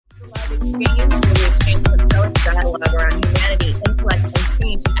Live Exchange, where we exchange intelligent dialogue around humanity, intellect, and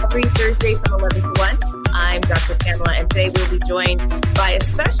change every Thursday from 11 to 1. I'm Dr. Pamela, and today we'll be joined by a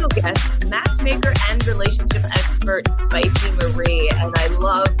special guest, matchmaker and relationship expert, Spicy Marie. And I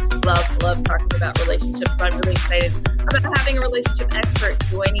love talking about relationships, so I'm really excited about having a relationship expert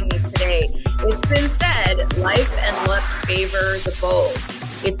joining me today. It's been said, life and luck favor the bold.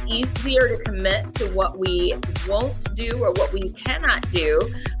 It's easier to commit to what we won't do or what we cannot do,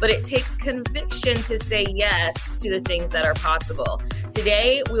 but it takes conviction to say yes to the things that are possible.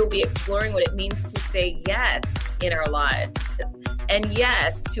 Today, we'll be exploring what it means to say yes in our lives and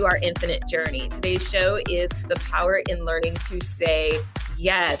yes to our infinite journey. Today's show is the power in learning to say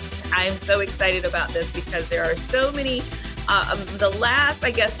yes. I'm so excited about this because there are so many the last,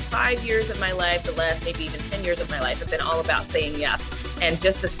 5 years of my life, the last maybe even 10 years of my life have been all about saying yes. And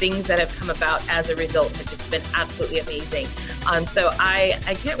just the things that have come about as a result have just been absolutely amazing. So I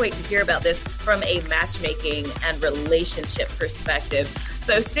can't wait to hear about this from a matchmaking and relationship perspective.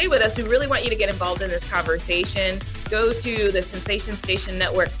 So stay with us. We really want you to get involved in this conversation. Go to the Sensation Station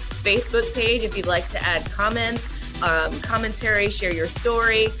Network Facebook page if you'd like to add comments, commentary, share your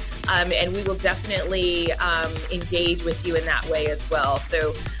story. And we will definitely engage with you in that way as well.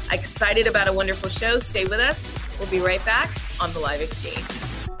 So excited about a wonderful show. Stay with us. We'll be right back on the Live Exchange.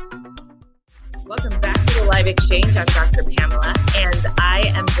 Welcome back to the Live Exchange. I'm Dr. Pamela, and I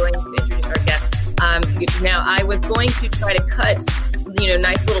am going to introduce our guest. Now, I was going to try to cut,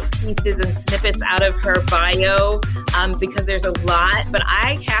 nice little pieces and snippets out of her bio because there's a lot, but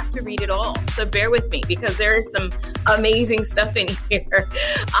I have to read it all. So bear with me because there is some amazing stuff in here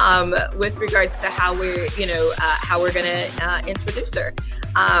with regards to how we're going to introduce her.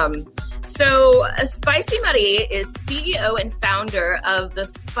 So Spicy Marie is CEO and founder of the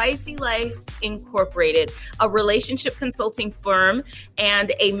Spicy Life Incorporated, a relationship consulting firm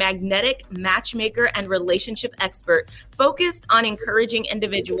and a magnetic matchmaker and relationship expert focused on encouraging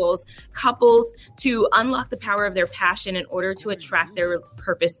individuals, couples to unlock the power of their passion in order to attract their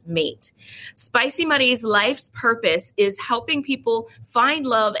purpose mate. Spicy Marie's life's purpose is helping people find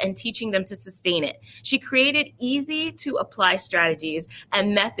love and teaching them to sustain it. She created easy to apply strategies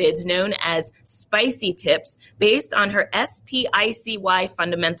and methods known as Spicy Tips based on her SPICY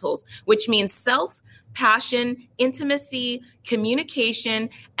fundamentals, which means self, passion, intimacy, communication,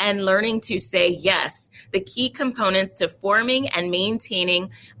 and learning to say yes, the key components to forming and maintaining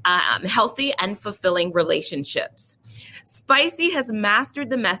healthy and fulfilling relationships. Spicy has mastered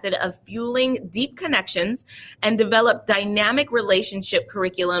the method of fueling deep connections and developed dynamic relationship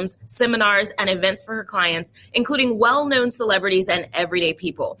curriculums, seminars, and events for her clients, including well-known celebrities and everyday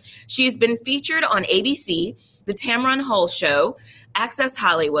people. She's been featured on ABC, The Tamron Hall Show, Access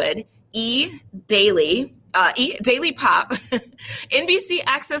Hollywood, Daily Pop, NBC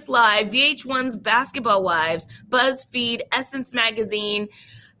Access Live, VH1's Basketball Wives, BuzzFeed, Essence Magazine,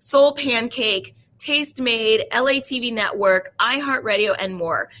 Soul Pancake, Taste Made, LA TV Network, iHeartRadio, and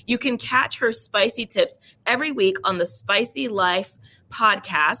more. You can catch her spicy tips every week on the Spicy Life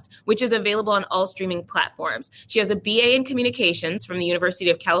podcast, which is available on all streaming platforms. She has a BA in communications from the University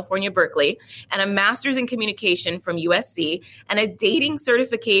of California, Berkeley, and a master's in communication from USC, and a dating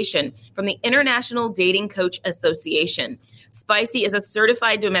certification from the International Dating Coach Association. Spicy is a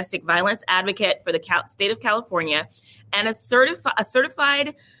certified domestic violence advocate for the state of California and a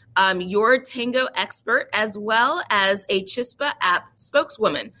certified Your Tango expert, as well as a Chispa app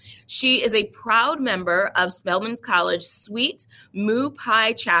spokeswoman. She is a proud member of Spelman's College Sweet Mu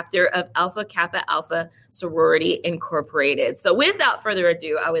Pi chapter of Alpha Kappa Alpha Sorority Incorporated. So without further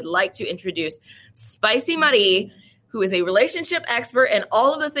ado, I would like to introduce Spicy Marie, who is a relationship expert and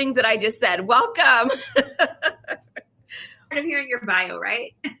all of the things that I just said. Welcome. Of hearing your bio,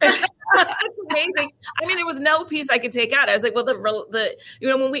 right? That's amazing. I mean, there was no piece I could take out. I was like, well, and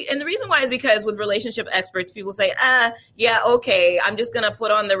the reason why is because with relationship experts, people say, yeah, okay, I'm just going to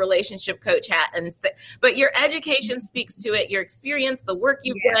put on the relationship coach hat and say, but your education speaks to it, your experience, the work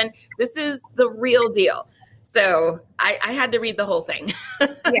you've done. This is the real deal. So I had to read the whole thing.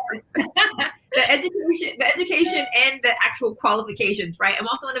 Yes. the education and the actual qualifications, right? I'm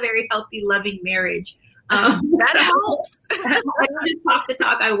also in a very healthy, loving marriage. That helps. I don't just talk the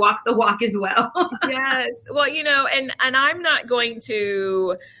talk, I walk the walk as well. Yes. Well, and I'm not going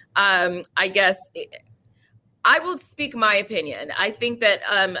to, I will speak my opinion. I think that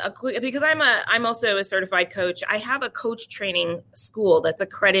because I'm also a certified coach. I have a coach training school that's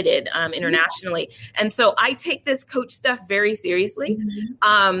accredited internationally, and so I take this coach stuff very seriously.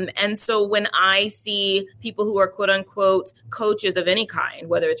 And so when I see people who are quote unquote coaches of any kind,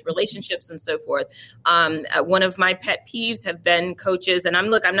 whether it's relationships and so forth, one of my pet peeves have been coaches. And I'm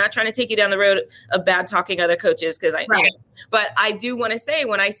not trying to take you down the road of bad talking other coaches because but I do want to say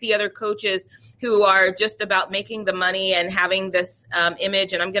when I see other coaches who are just about making the money and having this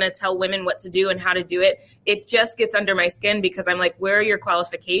image, and I'm going to tell women what to do and how to do it, it just gets under my skin because I'm like, where are your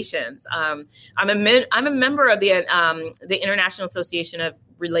qualifications? I'm a member of the International Association of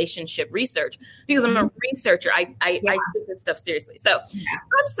Relationship Research because I'm a researcher. I take this stuff seriously. So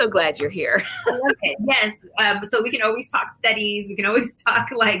I'm so glad you're here. I love it. Yes. So we can always talk studies. We can always talk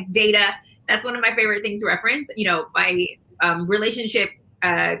like data. That's one of my favorite things to reference. My relationship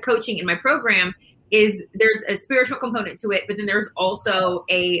coaching in my program is there's a spiritual component to it, but then there's also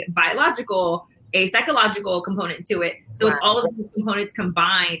a biological, a psychological component to it. So It's all of these components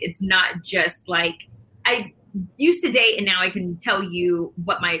combined. It's not just like I used to date and now I can tell you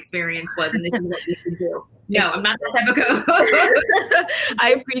what my experience was and this is what you should do. No, I'm not that type of coach.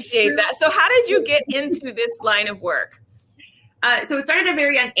 I appreciate that. So how did you get into this line of work? So it started at a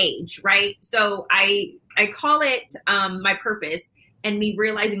very young age, right? So I call it my purpose and me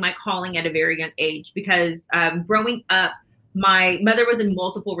realizing my calling at a very young age because growing up, my mother was in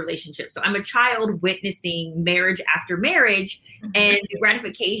multiple relationships. So I'm a child witnessing marriage after marriage and the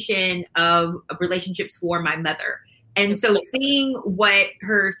gratification of relationships for my mother. And so seeing what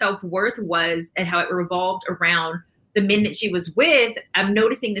her self-worth was and how it revolved around the men that she was with, I'm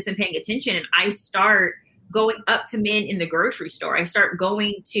noticing this and paying attention. And I start going up to men in the grocery store. I start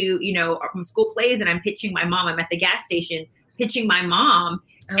going to, school plays and I'm pitching my mom. I'm at the gas station pitching my mom.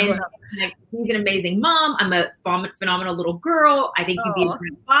 And like, he's an amazing mom. I'm a phenomenal little girl. I think you'd be a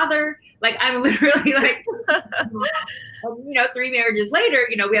great father. Like I'm literally like, 3 marriages later,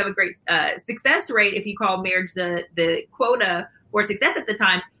 we have a great success rate if you call marriage the quota for success at the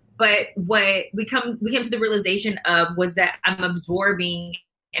time. But what we came to the realization of was that I'm absorbing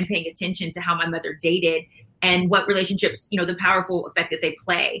and paying attention to how my mother dated and what relationships, the powerful effect that they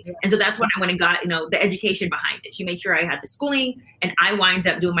play. Yeah. And so that's when I went and got, the education behind it. She made sure I had the schooling and I wound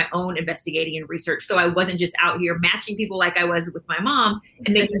up doing my own investigating and research. So I wasn't just out here matching people like I was with my mom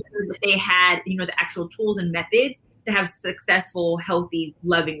and making sure that they had, the actual tools and methods to have successful, healthy,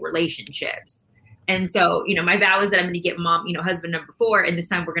 loving relationships. And so, my vow is that I'm going to get mom, husband number 4, and this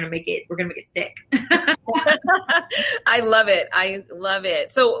time we're going to make it stick. I love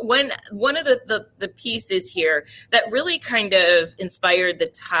it. So one of the pieces here that really kind of inspired the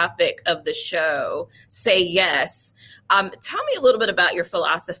topic of the show, Say Yes. Tell me a little bit about your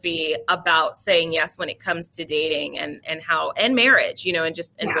philosophy about saying yes when it comes to dating and marriage, and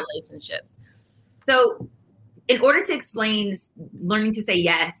just in relationships. So in order to explain learning to say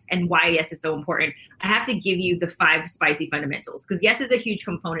yes and why yes is so important, I have to give you the 5 spicy fundamentals because yes is a huge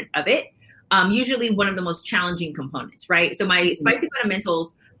component of it. Usually one of the most challenging components, right? So my spicy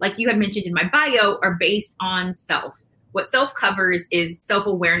fundamentals, like you had mentioned in my bio, are based on self. What self covers is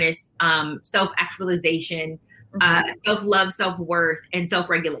self-awareness, self-actualization, self-love, self-worth, and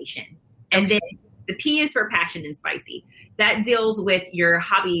self-regulation. And then the P is for passion and spicy. That deals with your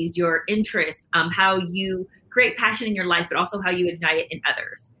hobbies, your interests, how you create passion in your life, but also how you ignite it in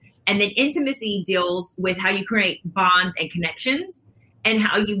others. And then intimacy deals with how you create bonds and connections and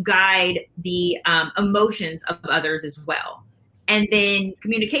how you guide the emotions of others as well. And then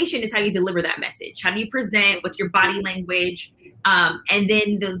communication is how you deliver that message. How do you present? What's your body language? And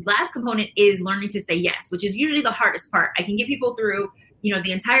then the last component is learning to say yes, which is usually the hardest part. I can get people through,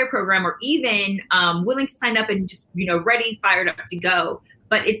 the entire program or even willing to sign up and just, ready, fired up to go.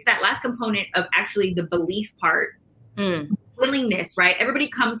 But it's that last component of actually the belief part, willingness, right? Everybody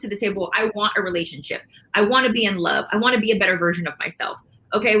comes to the table. I want a relationship. I want to be in love. I want to be a better version of myself.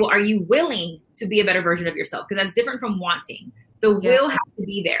 Okay, well, are you willing to be a better version of yourself? Because that's different from wanting. The will has to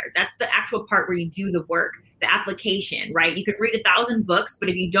be there. That's the actual part where you do the work, the application, right? You could read 1,000 books, but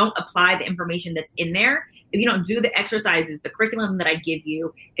if you don't apply the information that's in there, if you don't do the exercises, the curriculum that I give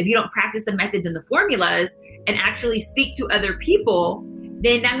you, if you don't practice the methods and the formulas and actually speak to other people,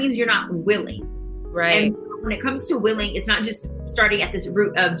 then that means you're not willing. Right. And so when it comes to willing, it's not just starting at this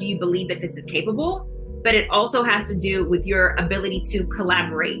root of, do you believe that this is capable? But it also has to do with your ability to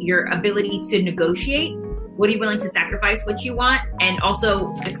collaborate, your ability to negotiate. What are you willing to sacrifice what you want? And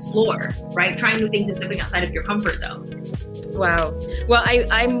also explore, right? Trying new things and stepping outside of your comfort zone. Wow. Well,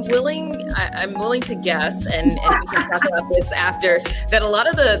 I'm willing I'm willing to guess, and we can talk about this after, that a lot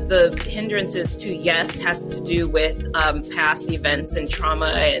of the hindrances to yes has to do with past events and trauma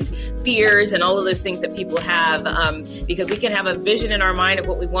and fears and all of those things that people have, because we can have a vision in our mind of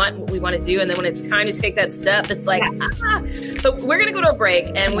what we want to do, and then when it's time to take that step, it's like, So we're going to go to a break,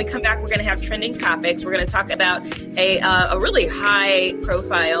 and when we come back, we're going to have trending topics. We're going to talk about a really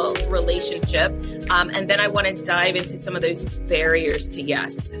high-profile relationship, and then I want to dive into some of those barriers to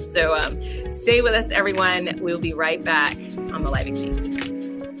yes. So stay with us, everyone. We'll be right back on the Live Exchange.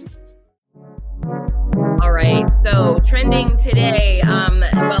 All right, so trending today,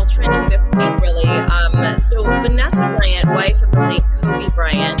 trending this week, really. So Vanessa Bryant, wife of the late Kobe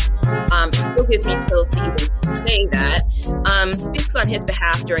Bryant, still gives me chills to even say that, speaks on his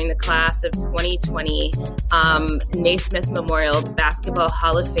behalf during the class of 2020 Naismith Memorial Basketball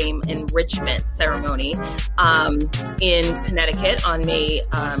Hall of Fame enrichment ceremony in Connecticut on May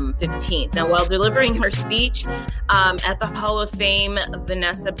 15th. Now, while delivering her speech at the Hall of Fame,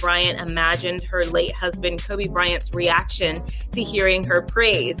 Vanessa Bryant imagined her late husband Kobe Bryant's reaction to hearing her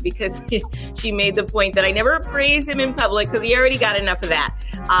praise, because she made the point that I never praise him in public because he already got enough of that.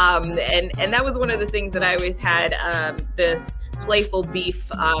 And that was one of the things that I always had this playful beef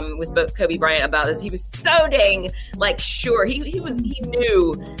with both Kobe Bryant about, is he was so dang sure he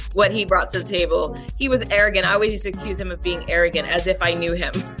knew what he brought to the table. He was arrogant. I always used to accuse him of being arrogant, as if I knew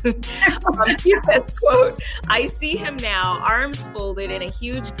him. He says, quote, "I see him now, arms folded in a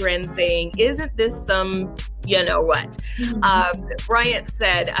huge grin, saying, 'Isn't this some you know what?'" Bryant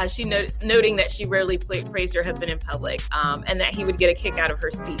said, noting that she rarely praised her husband in public, and that he would get a kick out of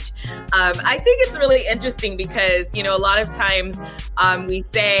her speech. I think it's really interesting because, a lot of times we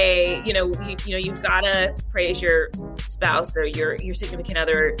say, you've got to praise your spouse or your significant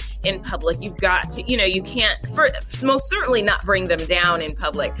other in public. You've got to, you can't, most certainly not bring them down in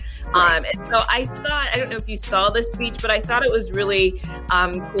public. And so I don't know if you saw this speech, but I thought it was really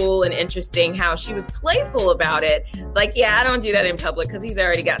cool and interesting how she was playful about it. I don't do that in public because he's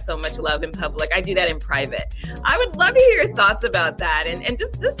already got so much love in public. I do that in private. I would love to hear your thoughts about that. And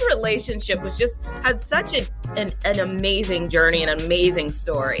just this relationship had such an amazing journey, an amazing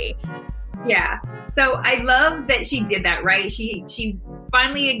story. Yeah. So I love that she did that, right? She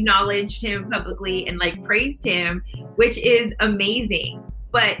finally acknowledged him publicly and praised him, which is amazing.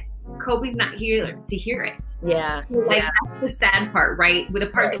 But Kobe's not here to hear it. Yeah. That's the sad part, right? With a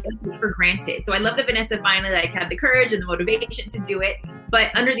part that we take for granted. So I love that Vanessa finally had the courage and the motivation to do it.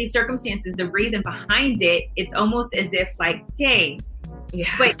 But under these circumstances, the reason behind it, it's almost as if dang.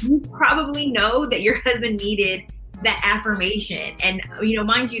 Yeah. But you probably know that your husband needed that affirmation. And,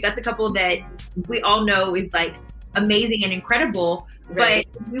 mind you, that's a couple that we all know is amazing and incredible. Right.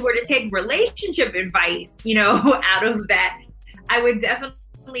 But if we were to take relationship advice, out of that, I would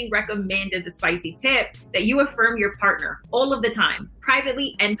definitely recommend as a spicy tip that you affirm your partner all of the time,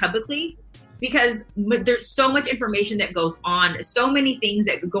 privately and publicly, because there's so much information that goes on, so many things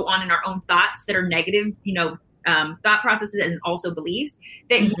that go on in our own thoughts that are negative, thought processes and also beliefs,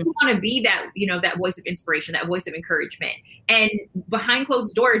 that you want to be that, that voice of inspiration, that voice of encouragement. And behind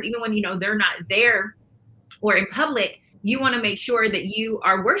closed doors, even when, they're not there or in public, you want to make sure that you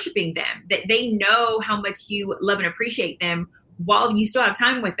are worshiping them, that they know how much you love and appreciate them while you still have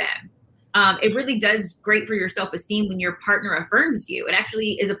time with them. It really does great for your self-esteem when your partner affirms you. It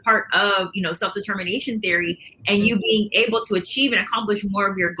actually is a part of, self-determination theory, and you being able to achieve and accomplish more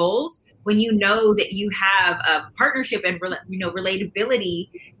of your goals when you know that you have a partnership and, relatability,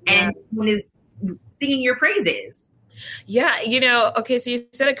 and someone is singing your praises. Yeah. Okay. So you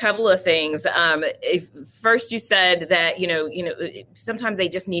said a couple of things. First you said that, sometimes they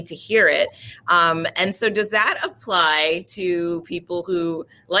just need to hear it. And so does that apply to people who,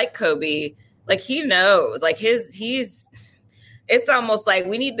 like Kobe, he knows, it's almost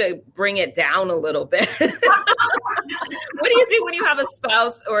we need to bring it down a little bit. What do you do when you have a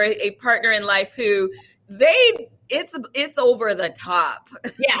spouse or a partner in life who it's over the top?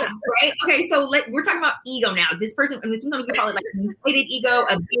 Yeah, right. Okay, so we're talking about ego now. This person, and sometimes we call it an inflated ego,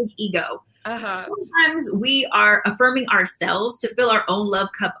 a big ego. Sometimes we are affirming ourselves to fill our own love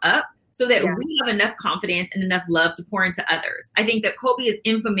cup up so that we have enough confidence and enough love to pour into others. I think that Kobe is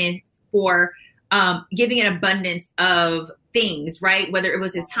infamous for giving an abundance of things, right? Whether it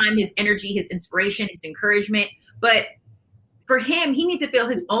was his time, his energy, his inspiration, his encouragement. But for him, he needs to fill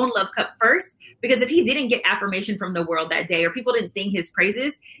his own love cup first, because if he didn't get affirmation from the world that day, or people didn't sing his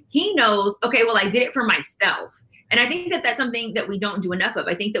praises, he knows, okay, well, I did it for myself. And I think that that's something that we don't do enough of.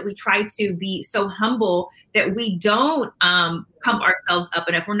 I think that we try to be so humble that we don't pump ourselves up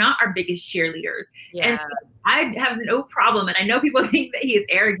enough. We're not our biggest cheerleaders. Yeah. And so I have no problem. And I know people think that he is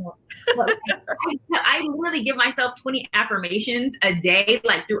arrogant. But I literally give myself 20 affirmations a day,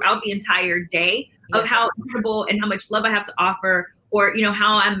 like throughout the entire day, of how incredible and how much love I have to offer, or,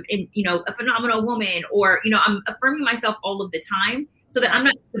 how I'm a phenomenal woman, or, I'm affirming myself all of the time, so that I'm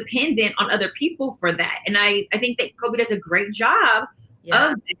not dependent on other people for that. And I think that Kobe does a great job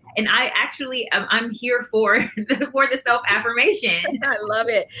of that. And I actually, I'm here for the self-affirmation. I love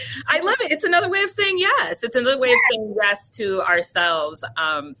it. It's another way of saying yes. It's another way of saying yes to ourselves.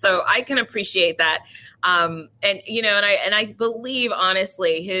 So I can appreciate that. And I believe,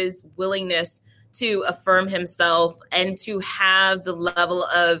 honestly, his willingness to affirm himself and to have the level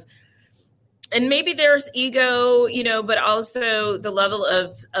of, and maybe there's ego, but also the level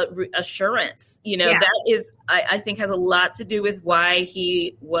of assurance, that is, I think, has a lot to do with why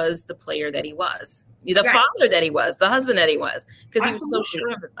he was the player that he was, the father that he was, the husband that he was, because he was so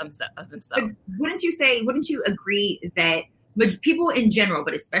sure of himself. But wouldn't you agree that people in general,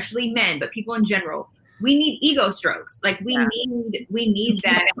 but especially men, but people in general, we need ego strokes. Like we need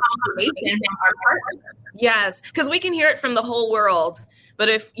that confirmation from our partner. Yes, because we can hear it from the whole world. But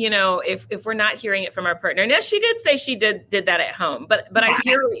if we're not hearing it from our partner, and yes, she did say she did that at home, but I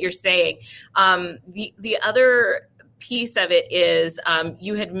hear what you're saying. The other piece of it is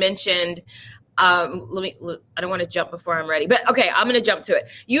you had mentioned. I don't want to jump before I'm ready, but okay, I'm going to jump to it.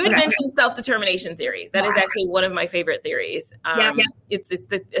 You had mentioned self-determination theory. That is actually one of my favorite theories. It's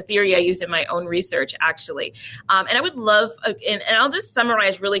a theory I use in my own research, actually. And I would love, and I'll just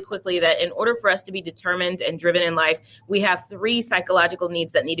summarize really quickly that in order for us to be determined and driven in life, we have 3 psychological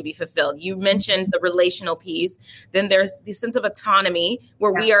needs that need to be fulfilled. You mentioned the relational piece. Then there's the sense of autonomy,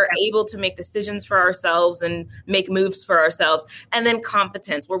 where we are able to make decisions for ourselves and make moves for ourselves. And then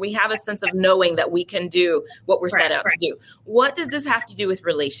competence, where we have a sense of knowing that we can do what we're set out to do. What does this have to do with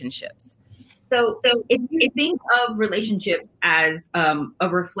relationships? So if you think of relationships as a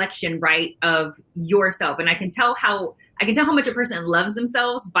reflection, right, of yourself, and I can tell how much a person loves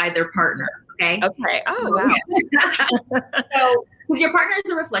themselves by their partner. Okay. Oh, wow. So, because your partner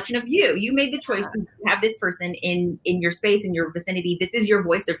is a reflection of you. You made the choice to have this person in your space, in your vicinity. This is your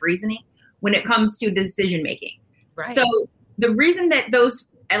voice of reasoning when it comes to the decision making. Right. So the reason that those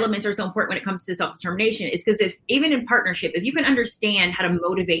elements are so important when it comes to self-determination is because even in partnership, if you can understand how to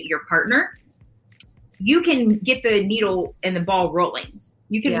motivate your partner, you can get the needle and the ball rolling.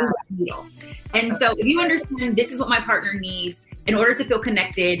 You can move that needle. And so if you understand this is what my partner needs in order to feel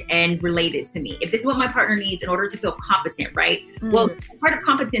connected and related to me, if this is what my partner needs in order to feel competent, right? Well, part of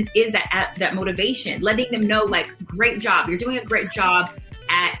competence is that motivation, letting them know, like, great job. You're doing a great job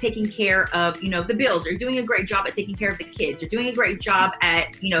at taking care of, the bills. You're doing a great job at taking care of the kids. You're doing a great job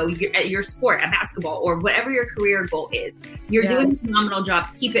at, at your sport, at basketball, or whatever your career goal is. You're doing a phenomenal job.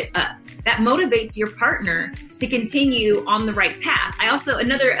 Keep it up. That motivates your partner to continue on the right path. I also, a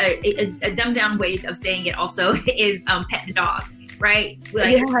dumbed down way of saying it also is pet the dog. Right?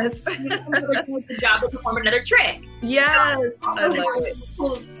 Like, yes. The job to perform another trick. Yes. I love it.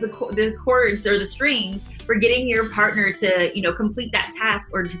 The cords or the strings for getting your partner to, complete that task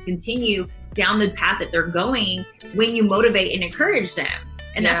or to continue down the path that they're going when you motivate and encourage them.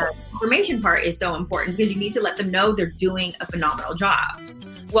 And that's why the information part is so important, because you need to let them know they're doing a phenomenal job.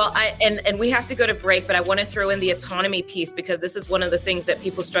 Well, and we have to go to break, but I want to throw in the autonomy piece, because this is one of the things that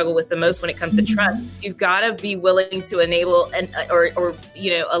people struggle with the most when it comes to trust. You've got to be willing to enable or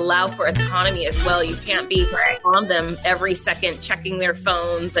allow for autonomy as well. You can't be on them every second, checking their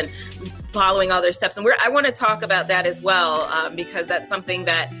phones and following all their steps. And I want to talk about that as well, because that's something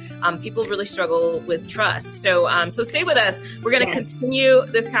that people really struggle with trust. So stay with us. We're going to continue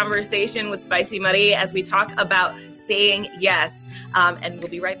this conversation with Spicy Muddy as we talk about saying yes. And we'll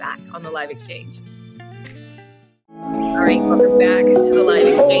be right back on the Live Exchange. All right, welcome back to the Live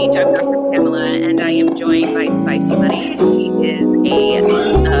Exchange. I'm Dr. Pamela, and I am joined by Spicy Muddy. She is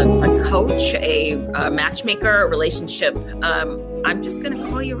a coach, a matchmaker, a relationship. I'm just going to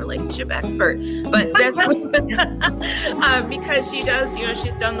call you a relationship expert, but that's because she does,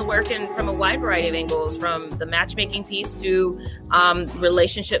 she's done the work from a wide variety of angles, from the matchmaking piece to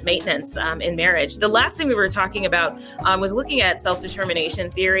relationship maintenance in marriage. The last thing we were talking about was looking at self-determination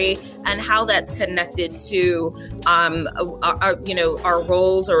theory and how that's connected to our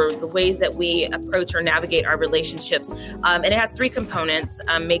roles or the ways that we approach or navigate our relationships. And it has 3 components,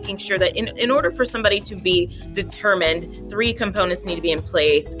 making sure that in order for somebody to be determined, 3 components need to be in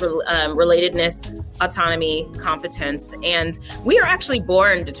place: relatedness, autonomy, competence, and we are actually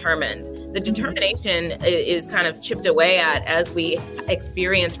born determined. The determination is kind of chipped away at as we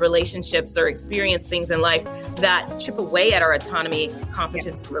experience relationships or experience things in life that chip away at our autonomy,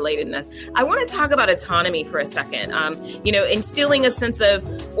 competence, and relatedness. I want to talk about autonomy for a second. Instilling a sense of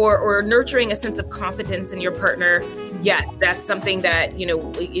or nurturing a sense of competence in your partner. Yes, that's something that,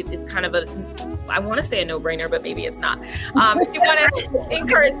 it's kind of I want to say a no-brainer, but maybe it's not. If you want to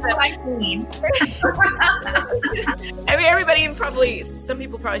encourage them. I mean, some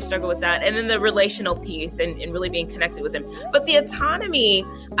people probably struggle with that. And then the relational piece and really being connected with them. But the autonomy,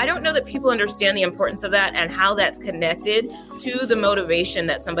 I don't know that people understand the importance of that and how that's connected to the motivation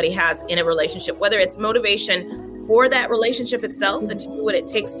that somebody has in a relationship, whether it's motivation for that relationship itself and to do what it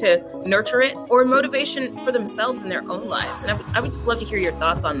takes to nurture it, or motivation for themselves in their own lives. And I would just love to hear your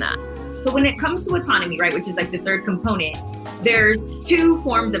thoughts on that. So when it comes to autonomy, right, which is like the third component, there's two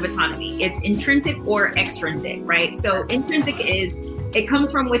forms of autonomy. It's intrinsic or extrinsic, right? So intrinsic is, it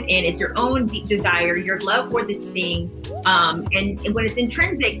comes from within. It's your own deep desire, your love for this thing. And when it's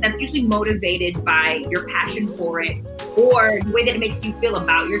intrinsic, that's usually motivated by your passion for it or the way that it makes you feel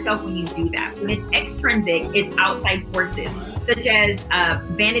about yourself when you do that. When it's extrinsic, it's outside forces, such as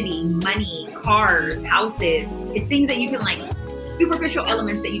vanity, money, cars, houses. It's things that you can superficial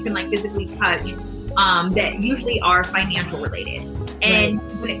elements that you can physically touch that usually are financial related. And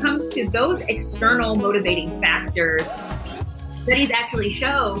when it comes to those external motivating factors, studies actually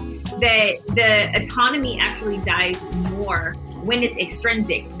show that the autonomy actually dies more when it's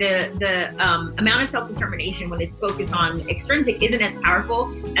extrinsic. The amount of self-determination when it's focused on extrinsic isn't as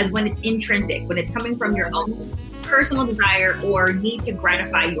powerful as when it's intrinsic, when it's coming from your own personal desire or need to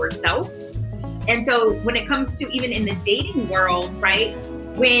gratify yourself. And so when it comes to even in the dating world, right,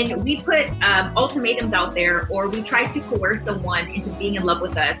 when we put ultimatums out there or we try to coerce someone into being in love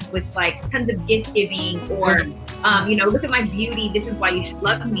with us with tons of gift giving or, look at my beauty, this is why you should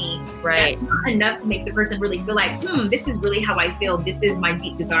love me. Right. That's not enough to make the person really feel like, this is really how I feel. This is my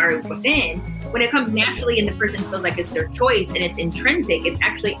deep desire within. When it comes naturally and the person feels like it's their choice and it's intrinsic, it's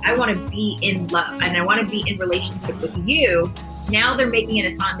actually, I want to be in love and I want to be in relationship with you. Now they're making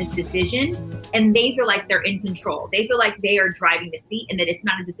an autonomous decision and they feel like they're in control. They feel like they are driving the seat and that it's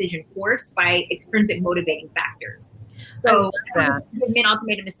not a decision forced by extrinsic motivating factors. So men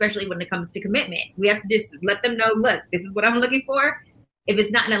ultimatum, especially when it comes to commitment, we have to just let them know, look, this is what I'm looking for. If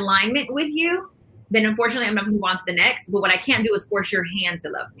it's not in alignment with you, then unfortunately I'm not going to move on to the next. But what I can't do is force your hand to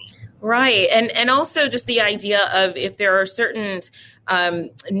love me. Right. And also just the idea of if there are certain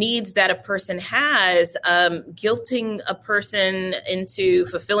needs that a person has, guilting a person into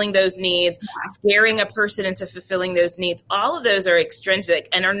fulfilling those needs, scaring a person into fulfilling those needs, all of those are extrinsic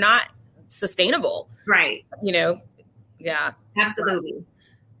and are not sustainable. Right. Yeah. Absolutely.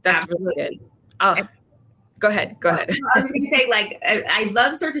 That's really good. Oh, go ahead. I was going to say, I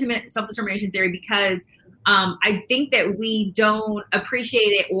love self-determination theory because I think that we don't appreciate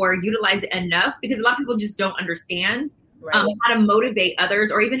it or utilize it enough because a lot of people just don't understand how to motivate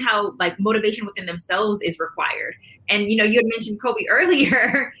others or even how motivation within themselves is required. And, you had mentioned Kobe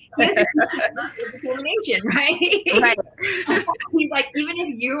earlier. He has determination, right? Right. He's like, even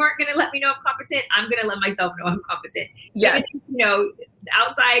if you aren't going to let me know I'm competent, I'm going to let myself know I'm competent. Yes. The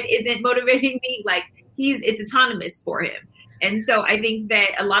outside isn't motivating me. It's autonomous for him. And so I think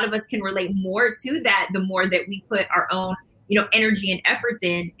that a lot of us can relate more to that the more that we put our own, energy and efforts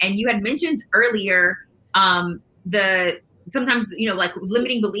in. And you had mentioned earlier sometimes,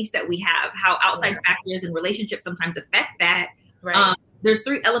 limiting beliefs that we have, how outside factors and relationships sometimes affect that. Right. There's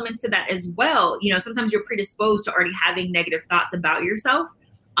 3 elements to that as well. Sometimes you're predisposed to already having negative thoughts about yourself.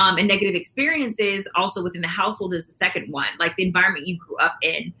 And negative experiences also within the household is the second one, like the environment you grew up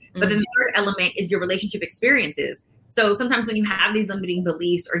in. But then the third element is your relationship experiences. So sometimes when you have these limiting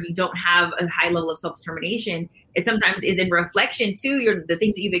beliefs or you don't have a high level of self-determination, it sometimes is in reflection to the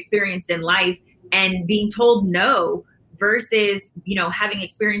things that you've experienced in life and being told no versus, having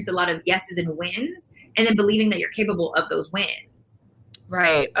experienced a lot of yeses and wins and then believing that you're capable of those wins.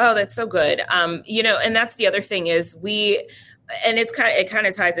 Right. Oh, that's so good. And that's the other thing is it kind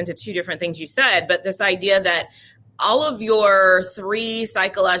of ties into 2 different things you said, but this idea that all of your 3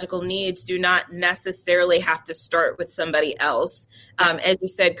 psychological needs do not necessarily have to start with somebody else. As you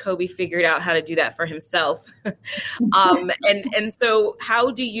said, Kobe figured out how to do that for himself. And so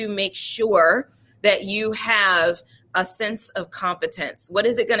how do you make sure that you have a sense of competence? What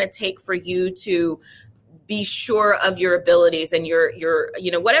is it going to take for you to be sure of your abilities and your,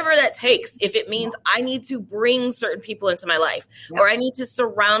 whatever that takes. If it means I need to bring certain people into my life, or I need to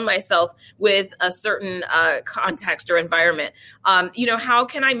surround myself with a certain context or environment, how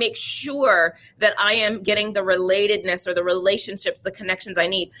can I make sure that I am getting the relatedness or the relationships, the connections I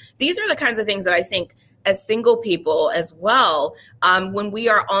need? These are the kinds of things that I think as single people as well, when we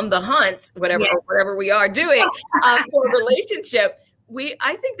are on the hunt, whatever we are doing for a relationship,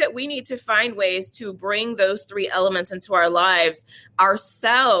 I think that we need to find ways to bring those three elements into our lives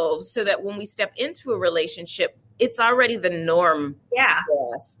ourselves, so that when we step into a relationship, it's already the norm. Yeah,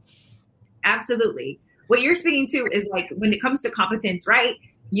 for us. Absolutely. What you're speaking to is like, when it comes to competence, right?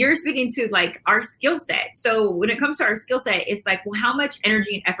 You're speaking to like our skill set. So when it comes to our skill set, it's like, well, how much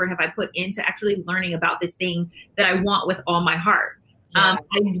energy and effort have I put into actually learning about this thing that I want with all my heart? Yeah.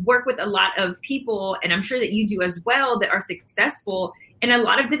 I work with a lot of people, and I'm sure that you do as well, that are successful in a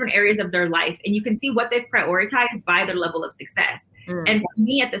lot of different areas of their life. And you can see what they've prioritized by their level of success. And for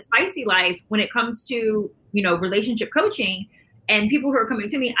me at the Spicy Life, when it comes to, relationship coaching, and people who are coming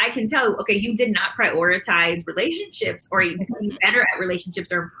to me, I can tell, okay, you did not prioritize relationships or becoming better at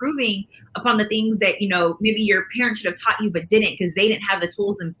relationships or improving upon the things that, maybe your parents should have taught you, but didn't, because they didn't have the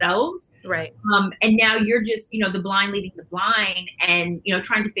tools themselves. Right. And now you're just, the blind leading the blind, and,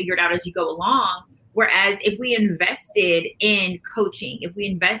 trying to figure it out as you go along. Whereas if we invested in coaching, if we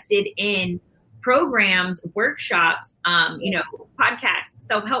invested in programs, workshops, podcasts,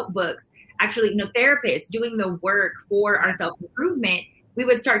 self-help books, actually, therapists doing the work for our self-improvement, we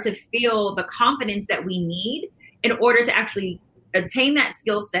would start to feel the confidence that we need in order to actually attain that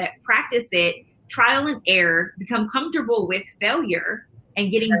skill set, practice it, trial and error, become comfortable with failure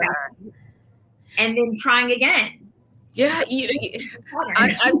and getting back, and then trying again. Yeah,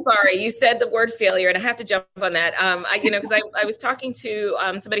 I'm sorry. You said the word failure, and I have to jump on that. Because I was talking to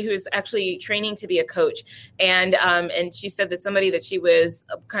somebody who is actually training to be a coach, and she said that somebody that she was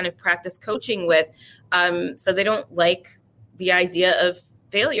kind of practice coaching with, so they don't like the idea of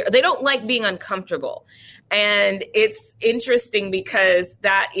failure. They don't like being uncomfortable. And it's interesting because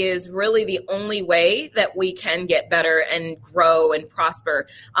that is really the only way that we can get better and grow and prosper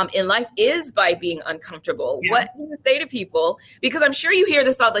in life, is by being uncomfortable. Yeah. What do you say to people? Because I'm sure you hear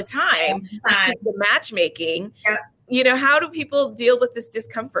this all the time, the matchmaking. Yeah. How do people deal with this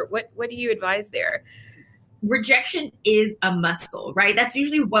discomfort? What do you advise there? Rejection is a muscle, right? That's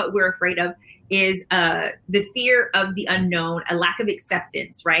usually what we're afraid of, is the fear of the unknown, a lack of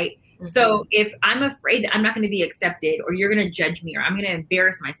acceptance, right? So if I'm afraid that I'm not going to be accepted, or you're going to judge me, or I'm going to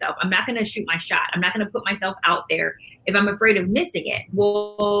embarrass myself, I'm not going to shoot my shot. I'm not going to put myself out there if I'm afraid of missing it.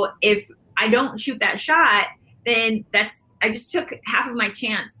 Well, if I don't shoot that shot, then I just took half of my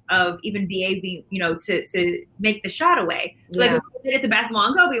chance of even being able, to make the shot away. So like it's a basketball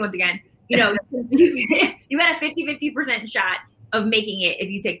and Kobe once again, you got a 50% shot of making it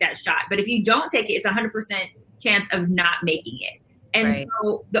if you take that shot. But if you don't take it, it's 100% chance of not making it. And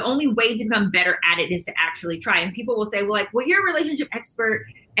so the only way to become better at it is to actually try. And people will say, well, you're a relationship expert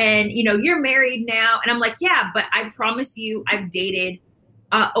and, you're married now. And I'm like, yeah, but I promise you, I've dated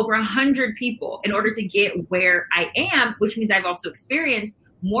over 100 people in order to get where I am, which means I've also experienced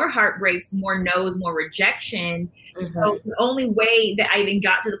more heartbreaks, more no's, more rejection. So the only way that I even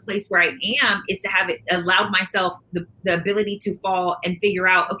got to the place where I am is to have it allowed myself the ability to fall and figure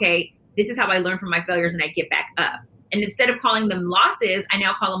out, okay, this is how I learn from my failures and I get back up. And instead of calling them losses, I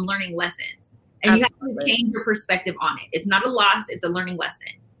now call them learning lessons. And you have to change your perspective on it. It's not a loss, it's a learning lesson.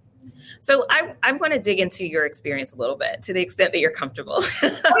 So I'm going to dig into your experience a little bit, to the extent that you're comfortable. Go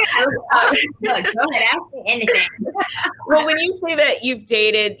ahead, ask me anything. Well, when you say that you've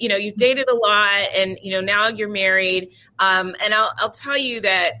dated a lot, and now you're married, and I'll tell you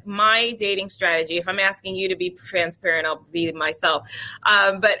that my dating strategy, if I'm asking you to be transparent, I'll be myself.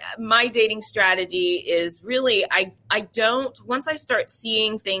 But my dating strategy is really, I don't, once I start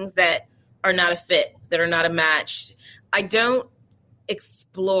seeing things that are not a fit, that are not a match, I don't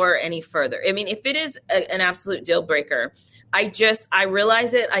explore any further. I mean, if it is an absolute deal breaker, I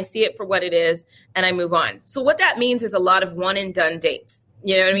realize it, I see it for what it is, and I move on. So what that means is a lot of one and done dates.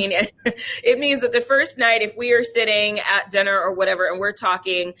 You know what I mean? It means that the first night, if we are sitting at dinner or whatever, and we're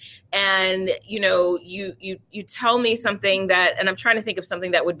talking, and you tell me something that, and I'm trying to think of something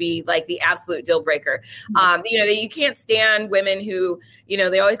that would be like the absolute deal breaker. That you can't stand women who,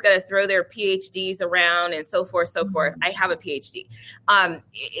 they always got to throw their PhDs around and so forth, so forth. I have a PhD, and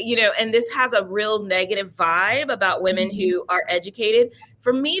this has a real negative vibe about women who are educated.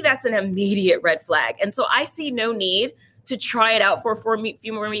 For me, that's an immediate red flag. And so I see no need to try it out for a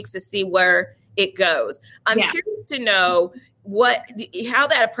few more weeks to see where it goes. I'm curious to know, how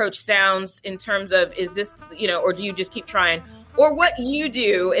that approach sounds in terms of, is this, or do you just keep trying, or what you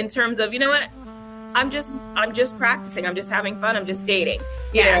do in terms of, what, I'm just practicing. I'm just having fun. I'm just dating.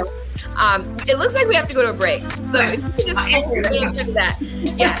 You know, it looks like we have to go to a break. So if you could just answer to that.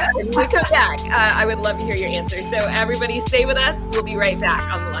 Yeah. When we come back, I would love to hear your answer. So everybody stay with us. We'll be right back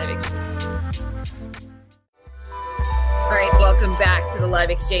on the Live Exchange. All right. Welcome back to the Live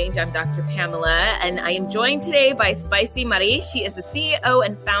Exchange. I'm Dr. Pamela, and I am joined today by Spicy Marie. She is the CEO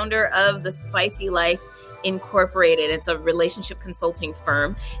and founder of The Spicy Life Incorporated. It's a relationship consulting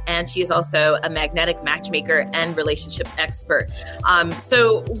firm, and she is also a magnetic matchmaker and relationship expert.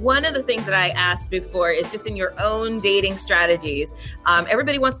 So one of the things that I asked before is just in your own dating strategies.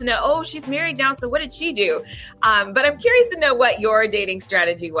 Everybody wants to know, oh, she's married now, so what did she do? But I'm curious to know what your dating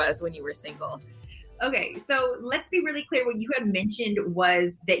strategy was when you were single. Okay, so let's be really clear. What you had mentioned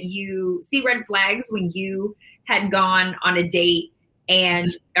was that you see red flags when you had gone on a date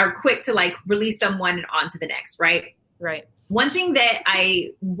and are quick to like release someone and on to the next, right? Right. One thing that I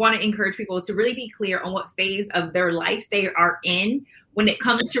want to encourage people is to really be clear on what phase of their life they are in when it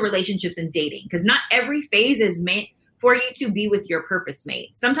comes to relationships and dating, because not every phase is meant for you to be with your purpose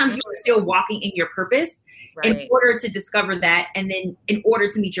mate. Sometimes you're still walking in your purpose in order to discover that, and then in order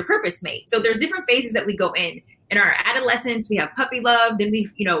to meet your purpose mate. So there's different phases that we go in. In our adolescence, we have puppy love. Then we,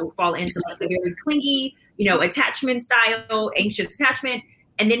 fall into like the very clingy, attachment style, anxious attachment.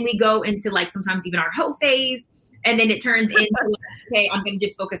 And then we go into like sometimes even our hoe phase. And then it turns into, like, okay, I'm going to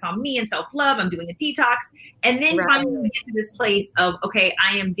just focus on me and self-love. I'm doing a detox. And then finally we get to this place of, okay,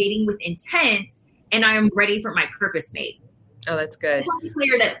 I am dating with intent and I am ready for my purpose mate. Oh, that's good. It's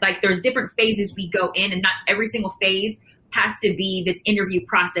clear that like there's different phases we go in, and not every single phase has to be this interview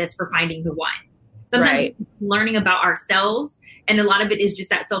process for finding the one. Sometimes we're learning about ourselves, and a lot of it is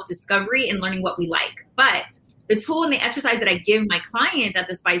just that self-discovery and learning what we like. But the tool and the exercise that I give my clients at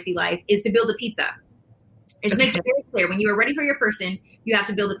The Spicy Life is to build a pizza. It makes it very clear when you are ready for your person, you have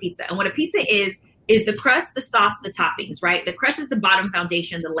to build a pizza. And what a pizza is the crust, the sauce, the toppings, right? The crust is the bottom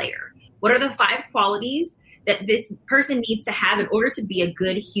foundation, the layer. What are the 5 qualities that this person needs to have in order to be a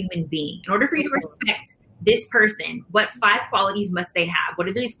good human being? In order for you to respect this person, what 5 qualities must they have? What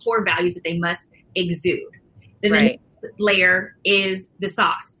are these core values that they must exude? Then the next layer is the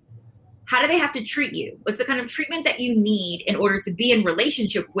sauce. How do they have to treat you? What's the kind of treatment that you need in order to be in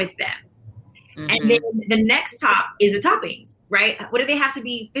relationship with them? And then the next top is the toppings, right? What do they have to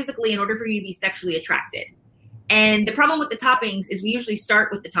be physically in order for you to be sexually attracted? And the problem with the toppings is we usually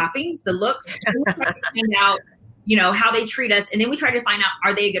start with the toppings, the looks, and we try to find out, how they treat us. And then we try to find out,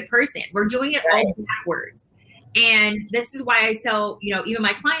 are they a good person? We're doing it all backwards. And this is why I tell, even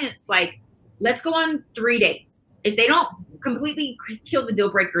my clients, like, let's go on 3 dates. If they don't completely kill the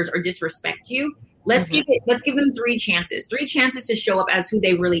deal breakers or disrespect you, let's give them 3 chances to show up as who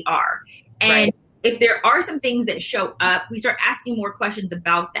they really are. And if there are some things that show up, we start asking more questions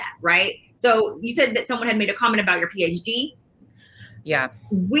about that, right? So you said that someone had made a comment about your PhD. Yeah.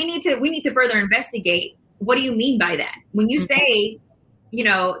 We need to further investigate. What do you mean by that? When you say,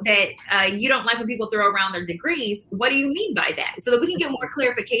 that you don't like when people throw around their degrees, what do you mean by that? So that we can get more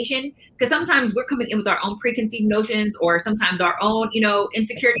clarification, because sometimes we're coming in with our own preconceived notions, or sometimes our own,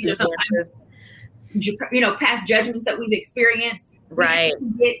 insecurities, or sometimes, past judgments that we've experienced. Right.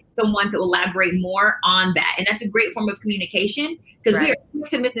 Get someone to elaborate more on that. And that's a great form of communication, because we are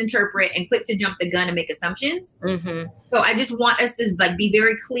quick to misinterpret and quick to jump the gun and make assumptions. So I just want us to like be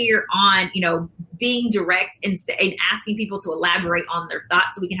very clear on, being direct and asking people to elaborate on their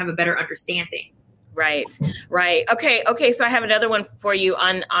thoughts so we can have a better understanding. Right. Okay. So I have another one for you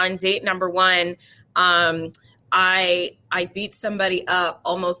on date number 1. I beat somebody up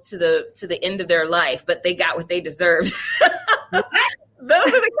almost to the end of their life, but they got what they deserved. Those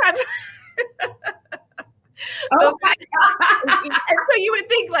are the kinds of and so you would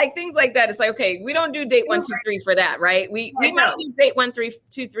think like things like that. It's like, okay, we don't do date 1, 2, 3 for that, right? We might do date 1, 3,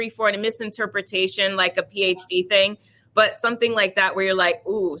 2, 3, 4 in a misinterpretation, like a PhD thing, but something like that where you're like,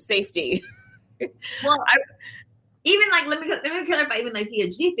 ooh, safety. Well, even like, let me clarify even like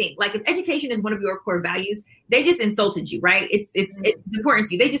PhD thing. Like if education is one of your core values, they just insulted you, right? It's important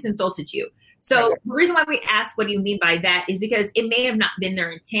to you. They just insulted you. So the reason why we ask, what do you mean by that, is because it may have not been their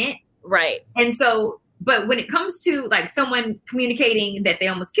intent. Right. And so, but when it comes to like someone communicating that they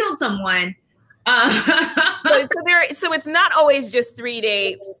almost killed someone, so it's not always just 3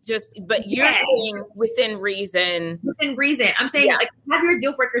 dates, but you're saying within reason. Within reason. I'm saying like have your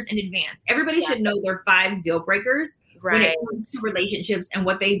deal breakers in advance. Everybody should know their 5 deal breakers when it comes to relationships and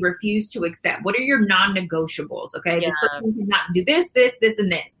what they refuse to accept. What are your non-negotiables? Okay. This person cannot do this,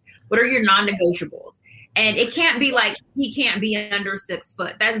 and this. What are your non-negotiables? And it can't be like, he can't be under 6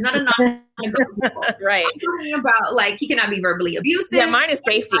 foot. That's not a non-negotiable. Right. I'm talking about like, he cannot be verbally abusive. Yeah, mine is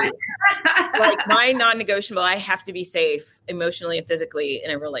safety. Like my non-negotiable, I have to be safe emotionally and physically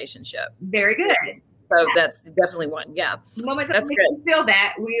in a relationship. Very good. So that's definitely one. Yeah. The moments that make you feel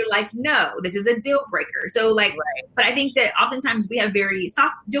that, we're like, no, this is a deal breaker. So like, but I think that oftentimes we have very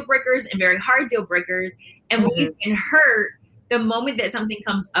soft deal breakers and very hard deal breakers. And when you get hurt, the moment that something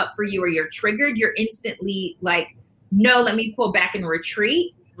comes up for you or you're triggered, you're instantly like, no, let me pull back and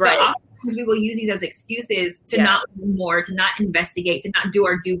retreat. Right. But oftentimes we will use these as excuses to not do more, to not investigate, to not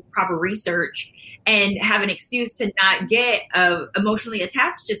do proper research, and have an excuse to not get emotionally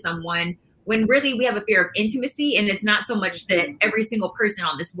attached to someone, when really we have a fear of intimacy. And it's not so much that every single person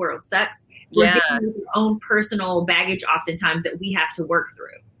on this world sucks. We're dealing with our own personal baggage oftentimes that we have to work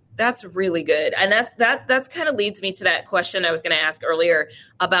through. That's really good. And that's kind of leads me to that question I was going to ask earlier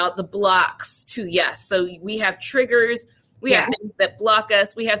about the blocks to yes. So we have triggers, we have things that block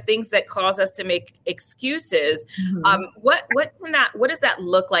us, we have things that cause us to make excuses. What does that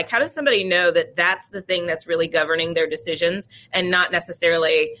look like? How does somebody know that that's the thing that's really governing their decisions and not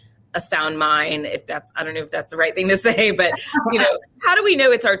necessarily a sound mind? If that's, I don't know if that's the right thing to say, but how do we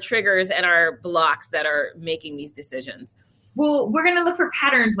know it's our triggers and our blocks that are making these decisions? Well, we're going to look for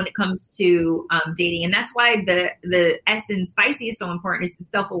patterns when it comes to dating. And that's why the S in spicy is so important, is the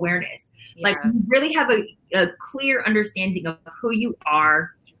self-awareness. Like you really have a clear understanding of who you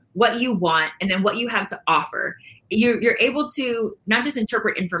are, what you want, and then what you have to offer. You're able to not just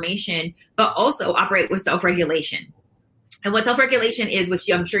interpret information, but also operate with self-regulation. And what self-regulation is, which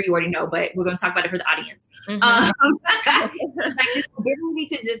I'm sure you already know, but we're going to talk about it for the audience. Like this ability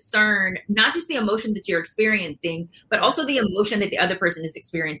to discern not just the emotion that you're experiencing, but also the emotion that the other person is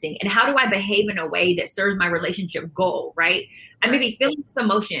experiencing. And how do I behave in a way that serves my relationship goal, right? I may be feeling this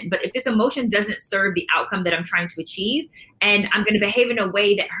emotion, but if this emotion doesn't serve the outcome that I'm trying to achieve, and I'm going to behave in a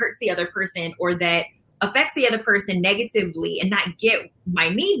way that hurts the other person or that affects the other person negatively and not get my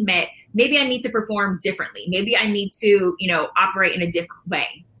need met, maybe I need to perform differently. Maybe I need to, operate in a different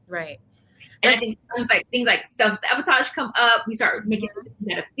way. Right. And I think things like self-sabotage come up. We start making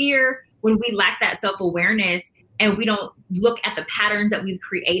decisions out of fear when we lack that self-awareness and we don't look at the patterns that we've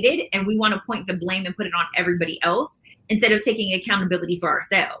created, and we want to point the blame and put it on everybody else instead of taking accountability for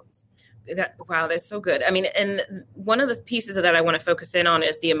ourselves. Wow, that's so good. I mean, and one of the pieces of that I want to focus in on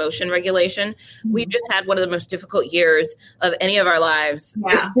is the emotion regulation. We've just had one of the most difficult years of any of our lives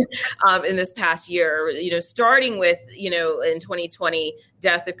in this past year, starting with, in 2020,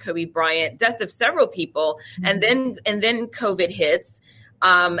 death of Kobe Bryant, death of several people, and then COVID hits.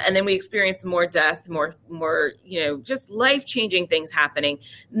 And then we experience more death, more, just life-changing things happening,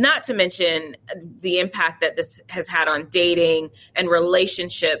 not to mention the impact that this has had on dating and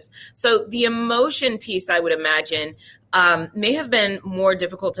relationships. So the emotion piece, I would imagine, may have been more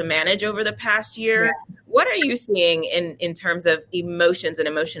difficult to manage over the past year. Yeah. What are you seeing in terms of emotions and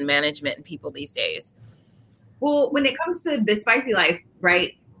emotion management in people these days? Well, when it comes to the spicy life,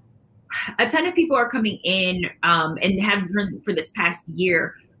 right? A ton of people are coming in and have for this past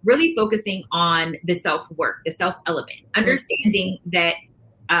year, really focusing on the self-work, the self-element, understanding that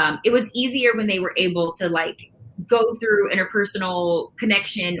it was easier when they were able to go through interpersonal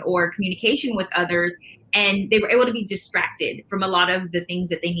connection or communication with others, and they were able to be distracted from a lot of the things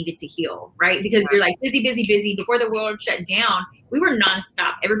that they needed to heal, right? Because you're busy, busy, busy. Before the world shut down, we were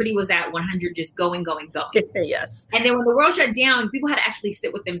nonstop. Everybody was at 100, just going. Yes. And then when the world shut down, people had to actually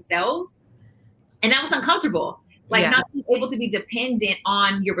sit with themselves. And that was uncomfortable. Not being able to be dependent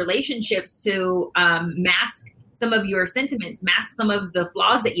on your relationships to mask some of your sentiments, mask some of the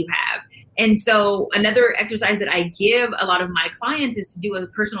flaws that you have. And so another exercise that I give a lot of my clients is to do a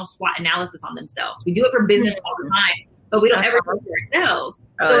personal SWOT analysis on themselves. We do it for business all the time, but we don't ever do it for ourselves.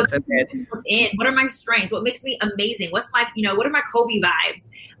 So it's what are my strengths? What makes me amazing? What's my, what are my Kobe vibes?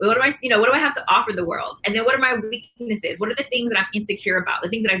 What do I have to offer the world? And then what are my weaknesses? What are the things that I'm insecure about? The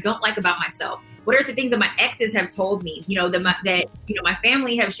things that I don't like about myself? What are the things that my exes have told me? That my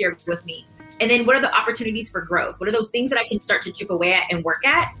family have shared with me? And then what are the opportunities for growth? What are those things that I can start to chip away at and work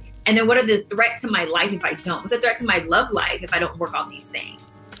at? And then what are the threats to my life if I don't? What's the threat to my love life if I don't work on these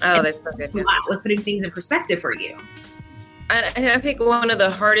things? Oh, that's so good. A lot with putting things in perspective for you. And I think one of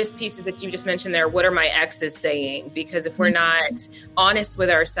the hardest pieces that you just mentioned there, what are my exes saying? Because if we're not honest with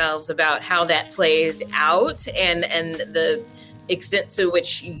ourselves about how that played out and the extent to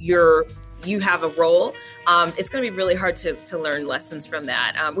which you have a role, it's going to be really hard to learn lessons from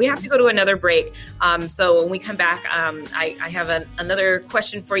that. We have to go to another break. So when we come back, I have another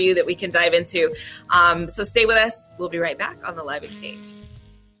question for you that we can dive into. So stay with us. We'll be right back on the Live Exchange.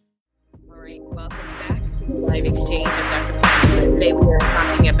 All right, welcome back Live Exchange. I'm Dr. Pamela. Today we are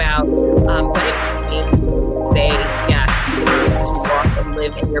talking about what it means to say yes, to walk and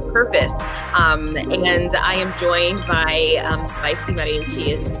live in your purpose. And I am joined by Spicy Mari.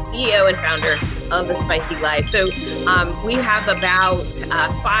 She is CEO and founder of The Spicy Life. So we have about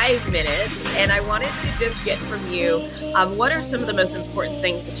 5 minutes, and I wanted to just get from you, what are some of the most important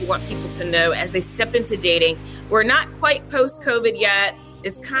things that you want people to know as they step into dating? We're not quite post-COVID yet.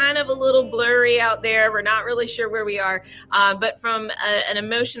 It's kind of a little blurry out there. We're not really sure where we are. But from an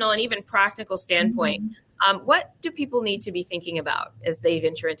emotional and even practical standpoint, what do people need to be thinking about as they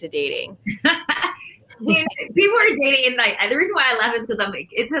venture into dating? When people are dating, and like the reason why I laugh is because I'm like,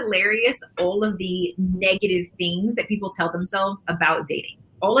 it's hilarious. All of the negative things that people tell themselves about dating,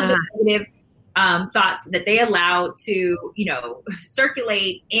 all of the negative thoughts that they allow to,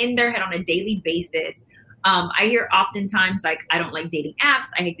 circulate in their head on a daily basis. I hear oftentimes like, I don't like dating apps.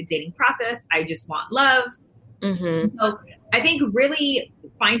 I hate the dating process. I just want love. Mm-hmm. So I think really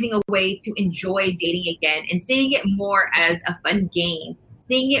finding a way to enjoy dating again and seeing it more as a fun game,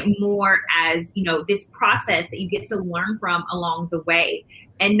 seeing it more as, this process that you get to learn from along the way,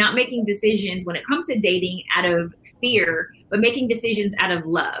 and not making decisions when it comes to dating out of fear, but making decisions out of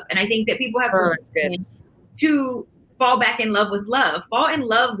love. And I think that people have to fall back in love with love, fall in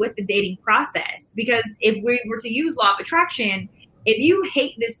love with the dating process. Because if we were to use law of attraction, if you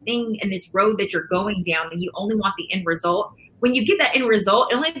hate this thing and this road that you're going down and you only want the end result, when you get that end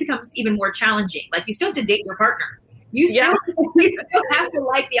result, it only becomes even more challenging. Like you still have to date your partner. You still have to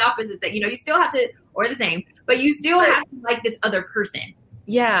like the opposite sex. You still have to, or the same, but you still have to like this other person.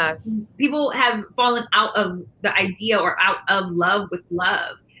 Yeah. People have fallen out of the idea or out of love with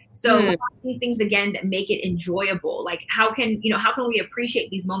love. So finding things again that make it enjoyable. Like how can we appreciate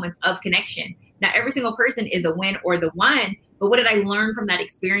these moments of connection? Not every single person is a win or the one, but what did I learn from that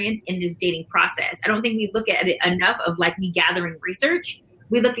experience in this dating process? I don't think we look at it enough of like me gathering research.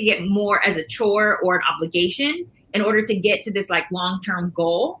 We look at it more as a chore or an obligation in order to get to this like long-term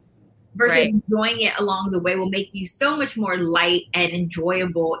goal, versus enjoying it along the way will make you so much more light and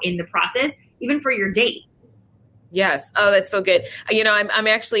enjoyable in the process, even for your date. Yes. Oh, that's so good. I'm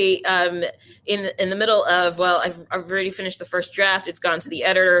actually in the middle of, I've already finished the first draft. It's gone to the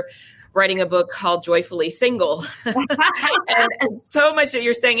editor, writing a book called Joyfully Single. and so much that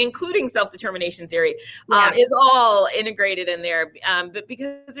you're saying, including self-determination theory, is all integrated in there. But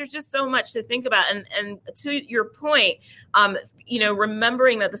because there's just so much to think about. And to your point,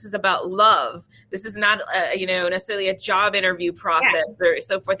 remembering that this is about love. This is not, necessarily a job interview process or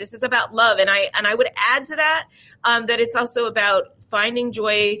so forth. This is about love. And I would add to that, that it's also about finding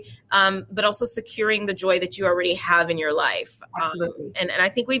joy, but also securing the joy that you already have in your life. Absolutely. And I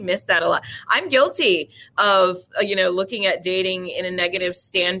think we miss that a lot. I'm guilty of, looking at dating in a negative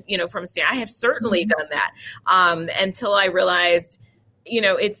stand, I have certainly done that until I realized,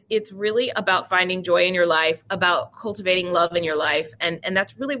 it's really about finding joy in your life, about cultivating love in your life. And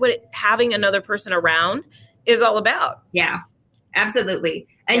that's really what having another person around is all about. Yeah, absolutely.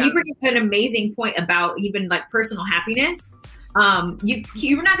 And you bring up an amazing point about even like personal happiness.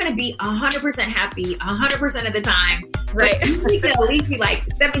 You're not going to be 100% happy 100% of the time. Right. You need to at least be like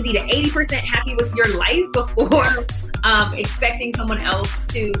 70 to 80% happy with your life before expecting someone else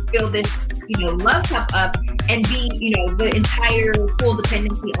to fill this, love cup up and be, the entire full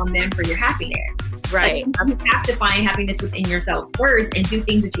dependency on them for your happiness. Right. Like, you just have to find happiness within yourself first and do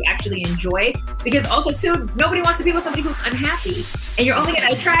things that you actually enjoy. Because also too, nobody wants to be with somebody who's unhappy. And you're only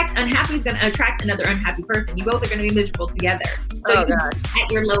going to unhappy is going to attract another unhappy person. You both are going to be miserable together. So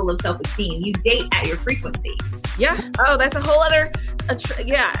at your level of self-esteem, you date at your frequency. Yeah. Oh, that's a whole other,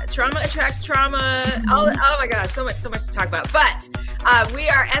 trauma attracts trauma. Oh my gosh, so much to talk about. But we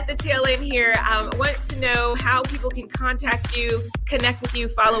are at the tail end here. I want to know how people can contact you, connect with you,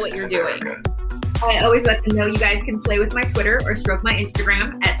 follow what you're doing. I always let them know you guys can play with my Twitter or stroke my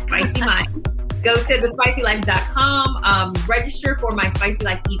Instagram at Spicy Mind. Go to thespicylife.com, register for my Spicy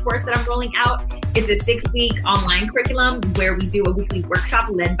Life e-course that I'm rolling out. It's a 6-week online curriculum where we do a weekly workshop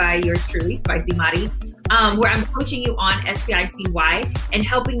led by yours truly, Spicy Mari, where I'm coaching you on SPICY and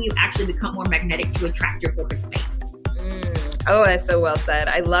helping you actually become more magnetic to attract your purpose mate. Oh, that's so well said.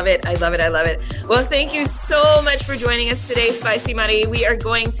 I love it. I love it. I love it. Well, thank you so much for joining us today, Spicy Mari. We are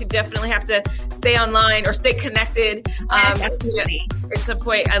going to definitely have to stay online or stay connected. At some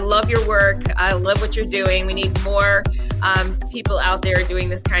point, I love your work. I love what you're doing. We need more people out there doing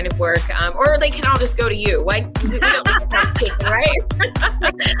this kind of work, or they can all just go to you. Why? We don't right?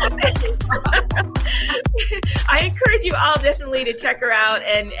 I encourage you all definitely to check her out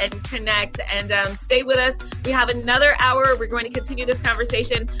and connect and stay with us. We have another hour. We're going to continue this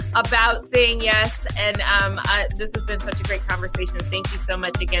conversation about saying yes. And this has been such a great conversation. Thank you so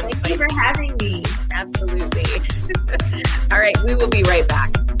much again. Thank you for having me. Absolutely. All right, we will be right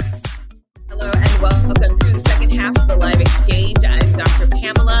back. Hello and welcome to the second half of the Live Exchange. I'm Dr.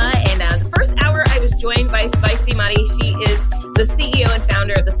 Pamela, and the first hour I was joined by Spicy Mari. She is the CEO and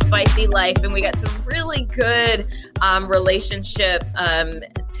founder of The Spicy Life, and we got some really good relationship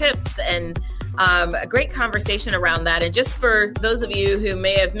tips and a great conversation around that. And just for those of you who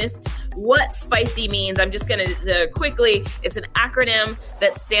may have missed what spicy means, I'm just going to quickly, it's an acronym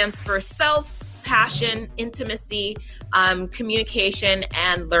that stands for self, passion, intimacy, communication,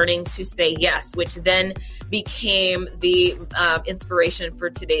 and learning to say yes, which then became the inspiration for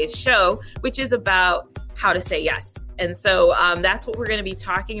today's show, which is about how to say yes. And so that's what we're going to be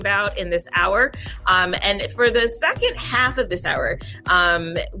talking about in this hour. And for the second half of this hour,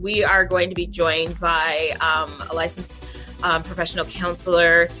 we are going to be joined by a licensed professional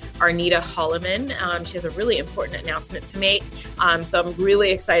counselor, Arnita Holloman. She has a really important announcement to make. So I'm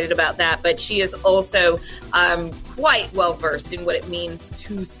really excited about that. But she is also quite well versed in what it means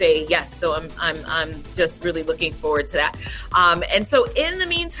to say yes. So I'm just really looking forward to that. And so in the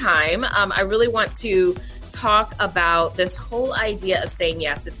meantime, I really want to talk about this whole idea of saying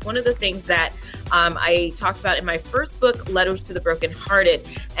yes. It's one of the things that I talked about in my first book, Letters to the Brokenhearted.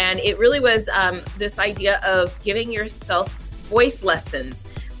 And it really was this idea of giving yourself voice lessons.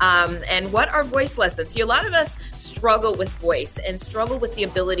 And what are voice lessons? See, a lot of us struggle with voice and struggle with the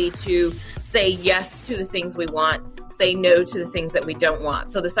ability to say yes to the things we want, say no to the things that we don't want.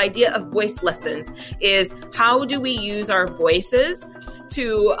 So this idea of voice lessons is, how do we use our voices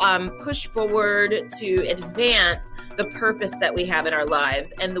to push forward, to advance the purpose that we have in our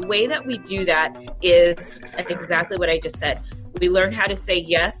lives? And the way that we do that is exactly what I just said. We learn how to say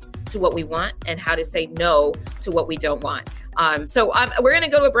yes to what we want and how to say no to what we don't want. So we're going to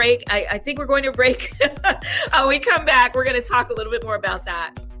go to a break. I think we're going to a break. When we come back, we're going to talk a little bit more about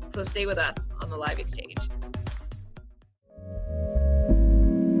that. So stay with us on the Live Exchange.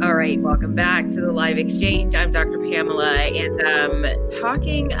 All right, welcome back to the Live Exchange. I'm Dr. Pamela, and I'm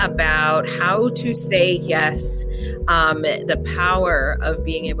talking about how to say yes, the power of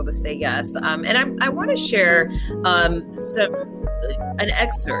being able to say yes. And I want to share an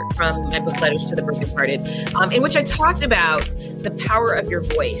excerpt from my book, Letters to the Brokenhearted, in which I talked about the power of your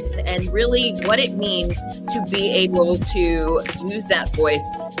voice and really what it means to be able to use that voice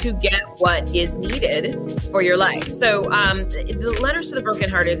to get what is needed for your life. So the Letters to the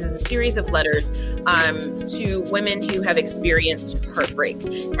Brokenhearted is a series of letters to women who have experienced heartbreak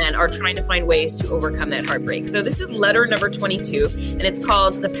and are trying to find ways to overcome that heartbreak. So this is letter number 22, and it's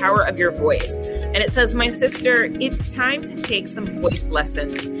called The Power of Your Voice. And it says, "My sister, it's time to take some voice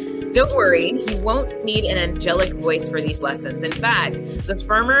lessons. Don't worry, you won't need an angelic voice for these lessons. In fact, the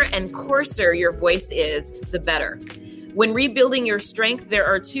firmer and coarser your voice is, the better. When rebuilding your strength, there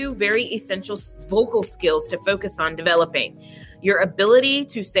are two very essential vocal skills to focus on developing: your ability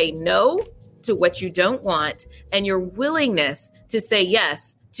to say no to what you don't want, and your willingness to say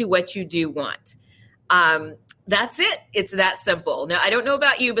yes to what you do want." That's it. It's that simple. Now, I don't know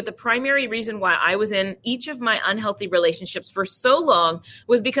about you, but the primary reason why I was in each of my unhealthy relationships for so long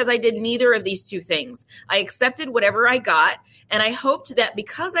was because I did neither of these two things. I accepted whatever I got, and I hoped that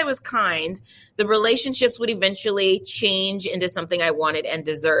because I was kind, the relationships would eventually change into something I wanted and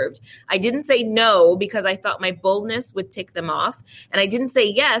deserved. I didn't say no because I thought my boldness would tick them off, and I didn't say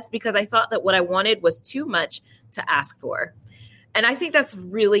yes because I thought that what I wanted was too much to ask for. And I think that's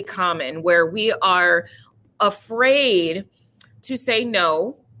really common, where we are afraid to say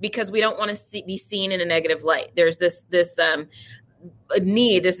no because we don't want to be seen in a negative light. There's this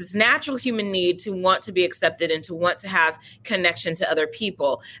need, this natural human need to want to be accepted and to want to have connection to other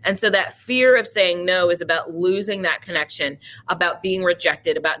people. And so that fear of saying no is about losing that connection, about being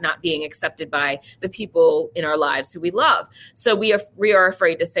rejected, about not being accepted by the people in our lives who we love. So we are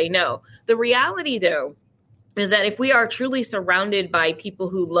afraid to say no. The reality, though, is that if we are truly surrounded by people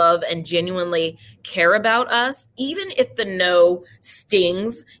who love and genuinely care about us, even if the no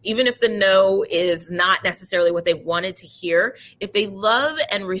stings, even if the no is not necessarily what they wanted to hear, if they love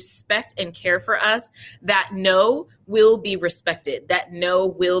and respect and care for us, that no will be respected, that no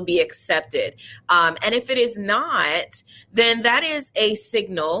will be accepted. And if it is not, then that is a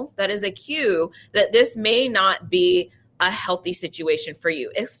signal, that is a cue that this may not be a healthy situation for you,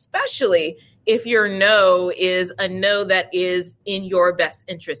 especially if your no is a no that is in your best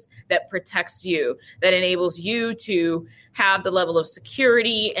interest, that protects you, that enables you to have the level of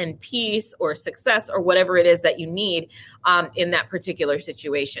security and peace or success or whatever it is that you need in that particular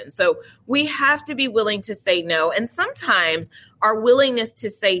situation. So we have to be willing to say no. And sometimes our willingness to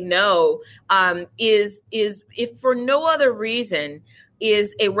say no is if for no other reason,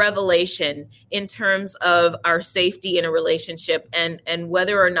 is a revelation in terms of our safety in a relationship and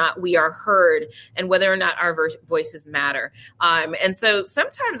whether or not we are heard and whether or not our voices matter. And so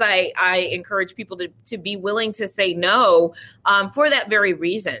sometimes I encourage people to be willing to say no for that very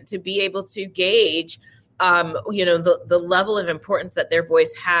reason, to be able to gauge the level of importance that their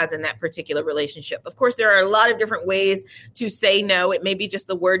voice has in that particular relationship. Of course, there are a lot of different ways to say no. It may be just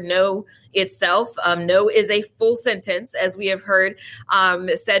the word no itself. No is a full sentence, as we have heard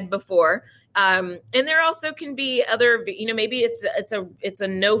said before. And there also can be other, maybe it's a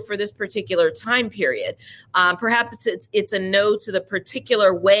no for this particular time period. Perhaps it's a no to the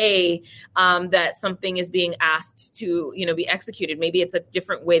particular way that something is being asked to, be executed. Maybe it's a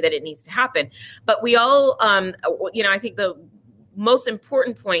different way that it needs to happen. But we all, I think the most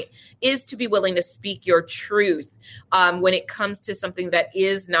important point is to be willing to speak your truth when it comes to something that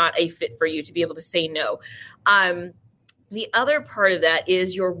is not a fit for you, to be able to say no. The other part of that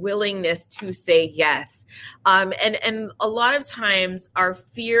is your willingness to say yes. And a lot of times our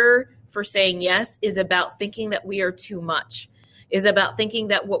fear for saying yes is about thinking that we are too much, is about thinking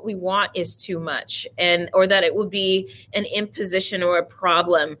that what we want is too much, or that it would be an imposition or a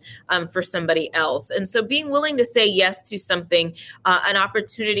problem for somebody else. And so being willing to say yes to something, an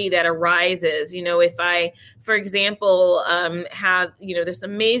opportunity that arises, if I, for example, have, this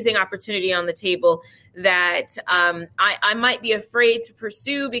amazing opportunity on the table that I might be afraid to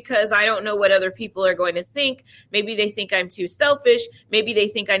pursue because I don't know what other people are going to think. Maybe they think I'm too selfish. Maybe they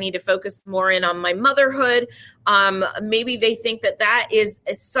think I need to focus more in on my motherhood. Maybe they think that is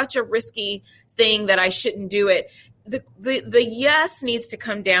such a risky thing that I shouldn't do it. The yes needs to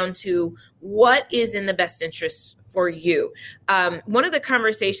come down to what is in the best interest for you. One of the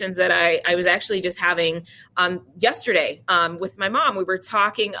conversations that I was actually just having yesterday with my mom, we were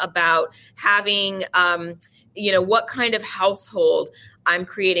talking about having, what kind of household I'm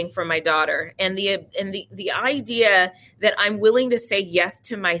creating for my daughter, and the idea that I'm willing to say yes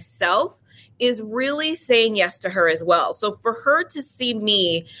to myself is really saying yes to her as well. So for her to see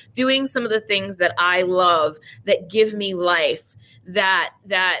me doing some of the things that I love, that give me life, that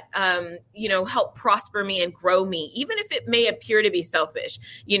help prosper me and grow me, even if it may appear to be selfish.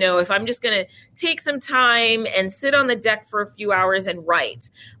 If I'm just going to take some time and sit on the deck for a few hours and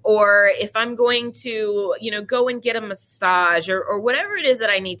write, or if I'm going to, go and get a massage or whatever it is that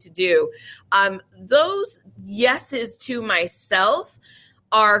I need to do, those yeses to myself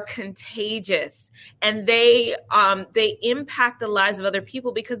are contagious, and they impact the lives of other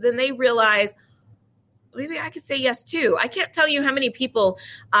people, because then they realize, maybe I could say yes too. I can't tell you how many people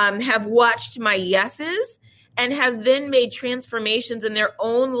have watched my yeses and have then made transformations in their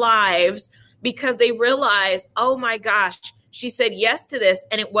own lives because they realize, oh my gosh, she said yes to this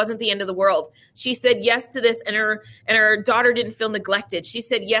and it wasn't the end of the world. She said yes to this and her daughter didn't feel neglected. She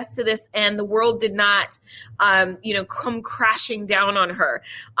said yes to this and the world did not, come crashing down on her.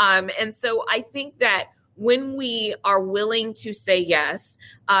 And so I think that when we are willing to say yes,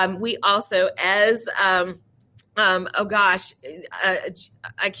 we also, as I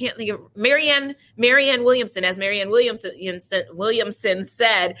can't think of Marianne Williamson, as Marianne Williamson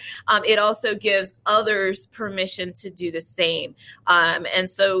said, it also gives others permission to do the same. And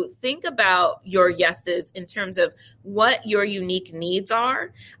so think about your yeses in terms of what your unique needs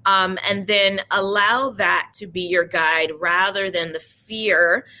are, and then allow that to be your guide rather than the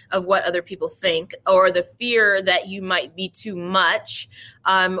fear of what other people think, or the fear that you might be too much,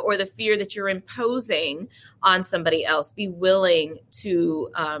 or the fear that you're imposing on somebody else. Be willing to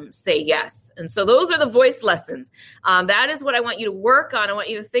say yes. And so those are the voice lessons. That is what I want you to work on. I want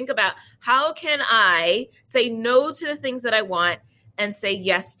you to think about, how can I say no to the things that I want and say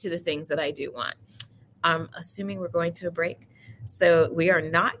yes to the things that I do want? I'm assuming we're going to a break. So we are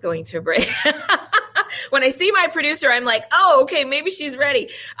not going to a break. When I see my producer, I'm like, oh, okay, maybe she's ready.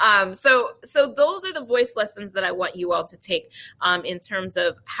 So those are the voice lessons that I want you all to take in terms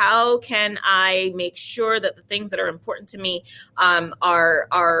of how can I make sure that the things that are important to me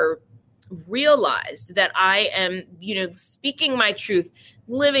are realized, that I am, speaking my truth,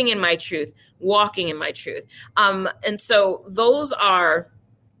 living in my truth, walking in my truth. And so those are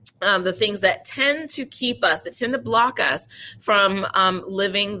the things that tend to keep us, that tend to block us from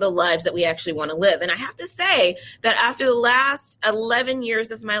living the lives that we actually want to live. And I have to say that after the last 11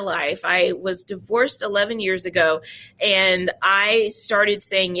 years of my life, I was divorced 11 years ago, and I started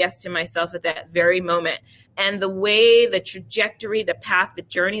saying yes to myself at that very moment. And the way, the trajectory, the path, the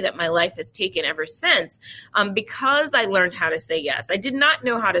journey that my life has taken ever since, because I learned how to say yes. I did not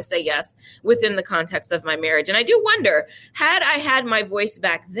know how to say yes within the context of my marriage. And I do wonder, had I had my voice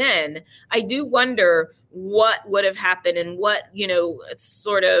back then, I do wonder what would have happened and what,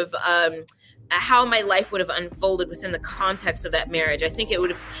 sort of how my life would have unfolded within the context of that marriage. I think it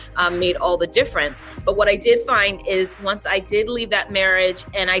would have made all the difference. But what I did find is once I did leave that marriage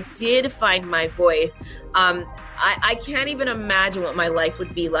and I did find my voice, I can't even imagine what my life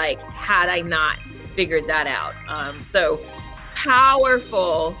would be like had I not figured that out. So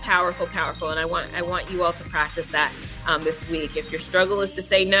powerful. And I want you all to practice that this week. If your struggle is to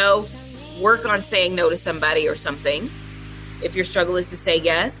say no, work on saying no to somebody or something. If your struggle is to say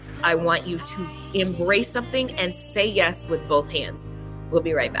yes, I want you to embrace something and say yes with both hands. We'll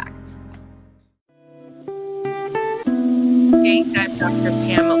be right back. Hey, I'm Dr.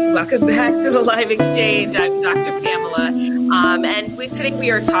 Pamela. Welcome back to the Live Exchange. I'm Dr. Pamela. And today we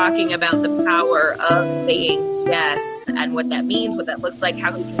are talking about the power of saying yes and what that means, what that looks like,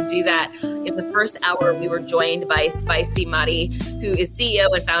 how we can do that. In the first hour, we were joined by Spicy Mari, who is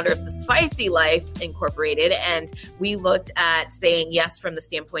CEO and founder of the Spicy Life Incorporated. And we looked at saying yes from the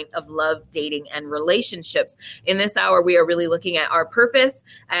standpoint of love, dating, and relationships. In this hour, we are really looking at our purpose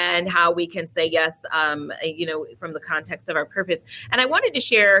and how we can say yes, from the context of our purpose. And I wanted to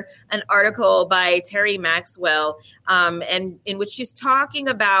share an article by Terry Maxwell, and in which she's talking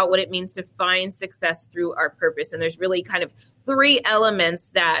about what it means to find success through our purpose. And there's really kind of three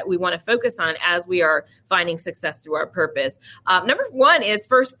elements that we want to focus on as we are finding success through our purpose. Number one is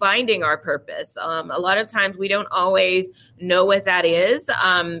first finding our purpose. A lot of times we don't always know what that is,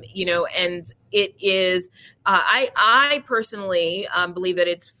 and it is, I personally believe that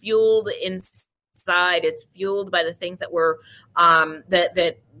it's fueled inside. It's fueled by the things that we're,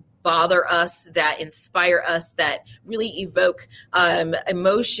 that bother us, that inspire us, that really evoke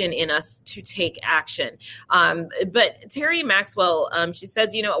emotion in us to take action. But Terry Maxwell, she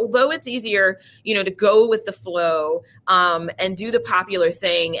says, although it's easier, to go with the flow and do the popular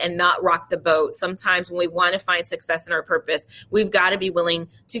thing and not rock the boat, sometimes when we want to find success in our purpose, we've got to be willing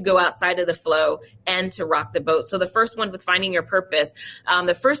to go outside of the flow and to rock the boat. So the first one with finding your purpose,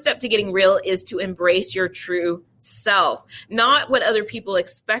 the first step to getting real is to embrace your true self, not what other people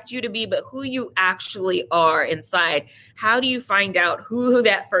expect you to be, but who you actually are inside. How do you find out who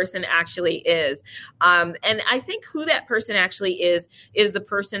that person actually is? And I think who that person actually is the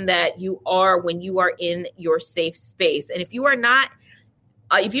person that you are when you are in your safe space. And if you are not,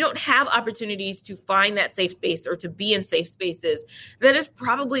 if you don't have opportunities to find that safe space or to be in safe spaces, that is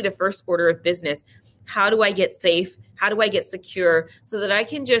probably the first order of business. How do I get safe? How do I get secure so that I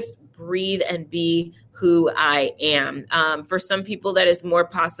can just breathe and be who I am? For some people, that is more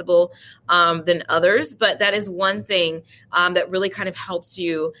possible than others, but that is one thing that really kind of helps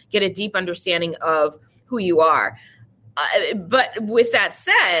you get a deep understanding of who you are. But with that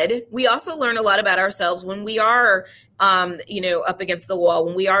said, we also learn a lot about ourselves when we are, up against the wall,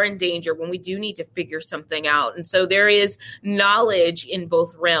 when we are in danger, when we do need to figure something out. And so there is knowledge in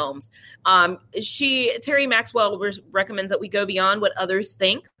both realms. Terry Maxwell recommends that we go beyond what others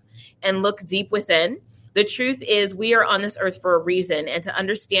think and look deep within. The truth is we are on this earth for a reason, and to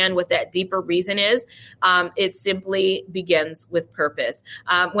understand what that deeper reason is, it simply begins with purpose.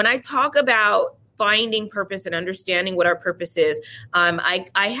 When I talk about finding purpose and understanding what our purpose is, I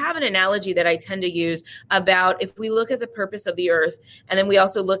have an analogy that I tend to use about if we look at the purpose of the earth, and then we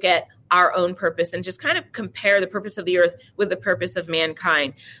also look at our own purpose and just kind of compare the purpose of the earth with the purpose of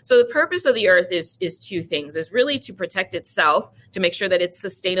mankind. So the purpose of the earth is two things, is really to protect itself, to make sure that it's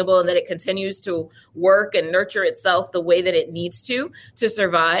sustainable and that it continues to work and nurture itself the way that it needs to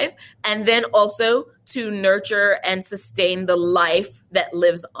survive. And then also to nurture and sustain the life that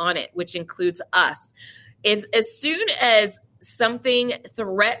lives on it, which includes us. It's as soon as something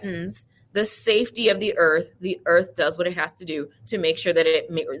threatens the safety of the earth does what it has to do to make sure that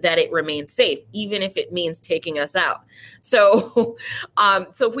it remains safe, even if it means taking us out. So,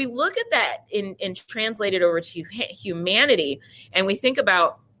 so if we look at that and translate it over to humanity, and we think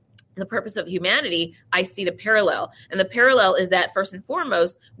about the purpose of humanity, I see the parallel. And the parallel is that first and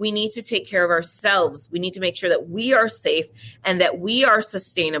foremost, we need to take care of ourselves. We need to make sure that we are safe and that we are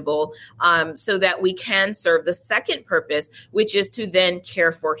sustainable, so that we can serve the second purpose, which is to then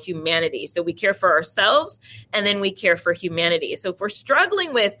care for humanity. So we care for ourselves and then we care for humanity. So if we're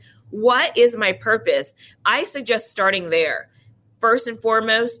struggling with what is my purpose, I suggest starting there. First and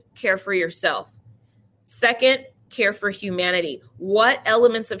foremost, care for yourself. Second, care for humanity. What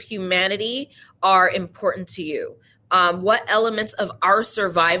elements of humanity are important to you? What elements of our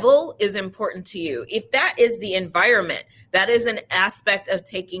survival is important to you? If that is the environment, that is an aspect of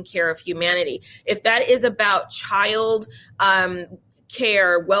taking care of humanity. If that is about child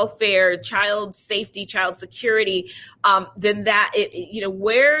care, welfare, child safety, child security, then that,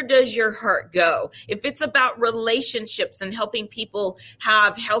 where does your heart go? If it's about relationships and helping people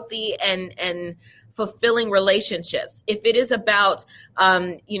have healthy and fulfilling relationships, if it is about,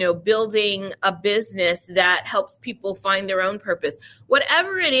 building a business that helps people find their own purpose,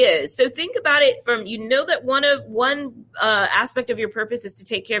 whatever it is. So think about it from, that one aspect of your purpose is to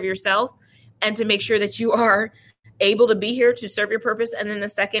take care of yourself and to make sure that you are able to be here to serve your purpose. And then the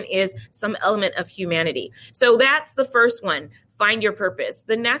second is some element of humanity. So that's the first one. Find your purpose.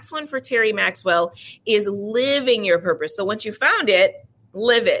 The next one for Terry Maxwell is living your purpose. So once you found it,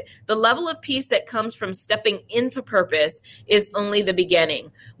 live it. The level of peace that comes from stepping into purpose is only the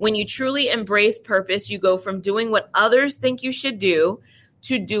beginning. When you truly embrace purpose, you go from doing what others think you should do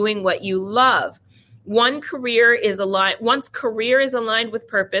to doing what you love. Once career is aligned with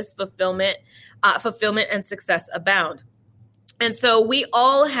purpose, fulfillment and success abound. And so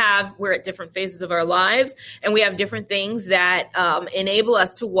we're at different phases of our lives, and we have different things that enable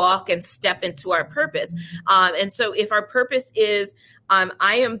us to walk and step into our purpose. And so if our purpose is,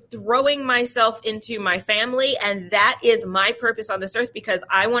 I am throwing myself into my family, and that is my purpose on this earth because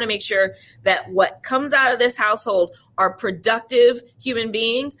I want to make sure that what comes out of this household are productive human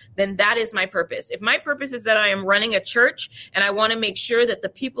beings, then that is my purpose. If my purpose is that I am running a church and I want to make sure that the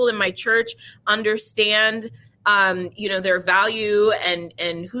people in my church understand their value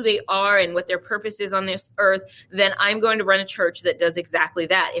and who they are and what their purpose is on this earth, then I'm going to run a church that does exactly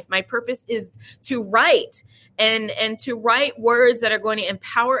that. If my purpose is to write and to write words that are going to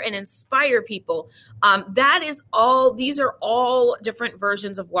empower and inspire people, these are all different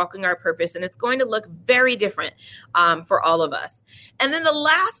versions of walking our purpose, and it's going to look very different for all of us. And then the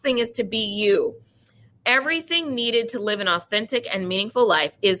last thing is to be you. Everything needed to live an authentic and meaningful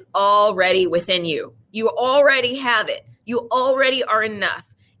life is already within you. You already have it. You already are enough.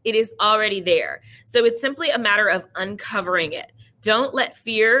 It is already there. So it's simply a matter of uncovering it. Don't let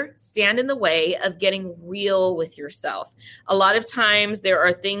fear stand in the way of getting real with yourself. A lot of times there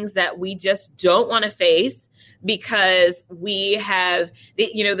are things that we just don't want to face because we have,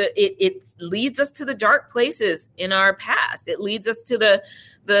 it leads us to the dark places in our past. It leads us to the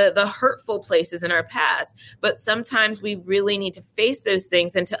hurtful places in our past. But sometimes we really need to face those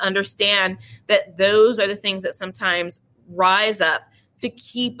things and to understand that those are the things that sometimes rise up to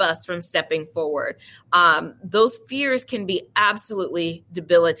keep us from stepping forward. Those fears can be absolutely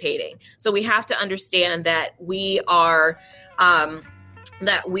debilitating. So we have to understand that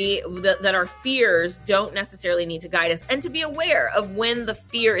that our fears don't necessarily need to guide us, and to be aware of when the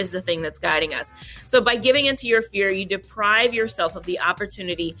fear is the thing that's guiding us. So by giving into your fear, you deprive yourself of the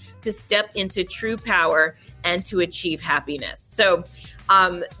opportunity to step into true power and to achieve happiness. So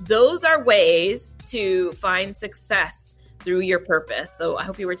those are ways to find success through your purpose. So I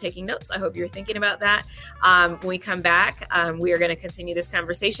hope you were taking notes. I hope you're thinking about that. When we come back, we are going to continue this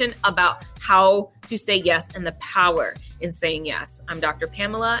conversation about how to say yes and the power in saying yes. I'm Dr.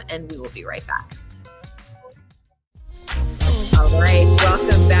 Pamela, and we will be right back. All right,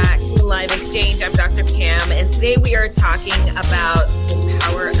 welcome back to Live Exchange. I'm Dr. Pam, and today we are talking about the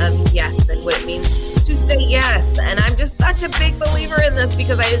power of yes and what it means to say yes. And I'm just such a big believer in this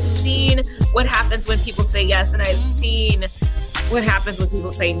because I have seen what happens when people say yes, and I've seen what happens when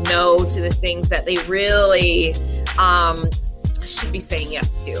people say no to the things that they really should be saying yes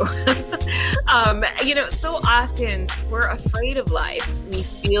to. So often we're afraid of life. We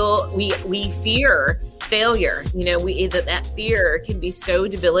fear failure. That fear can be so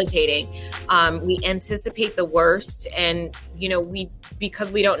debilitating. We anticipate the worst, and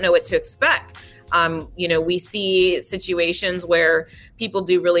because we don't know what to expect. We see situations where people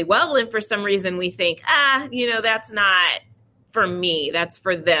do really well, and for some reason we think, that's not for me, that's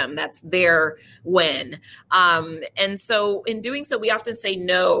for them, that's their win. And so in doing so, we often say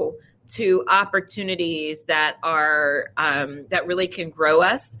no to opportunities that are that really can grow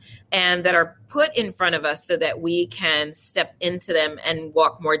us and that are put in front of us so that we can step into them and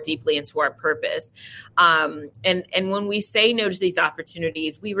walk more deeply into our purpose. And when we say no to these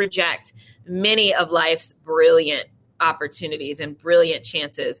opportunities, we reject many of life's brilliant opportunities and brilliant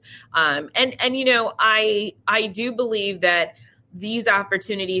chances. And you know, I do believe that these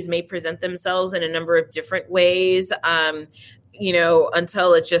opportunities may present themselves in a number of different ways, you know,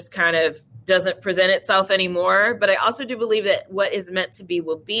 until it just kind of doesn't present itself anymore. But I also do believe that what is meant to be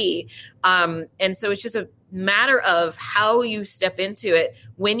will be. And so it's just a matter of how you step into it,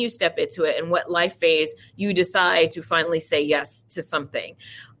 when you step into it, and what life phase you decide to finally say yes to something.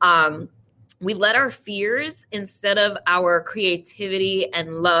 We let our fears instead of our creativity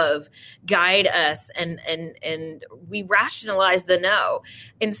and love guide us, and we rationalize the no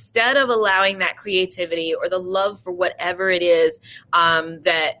instead of allowing that creativity or the love for whatever it is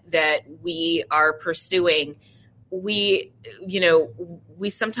that we are pursuing. We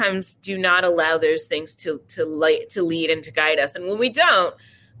sometimes do not allow those things to lead and to guide us, and when we don't,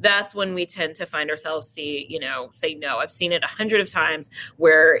 that's when we tend to find ourselves say no. I've seen it 100 of times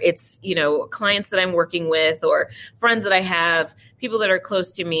where it's, you know, clients that I'm working with or friends that I have, people that are close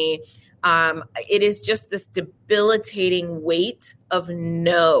to me. It is just this debilitating weight of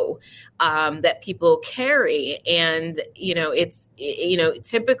no that people carry. And, you know, it's, you know,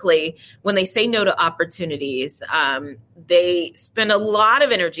 typically when they say no to opportunities, they spend a lot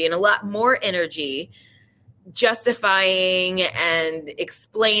of energy and a lot more energy justifying and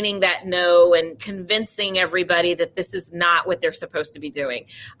explaining that no and convincing everybody that this is not what they're supposed to be doing.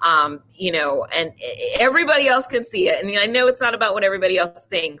 You know, and everybody else can see it. And I know it's not about what everybody else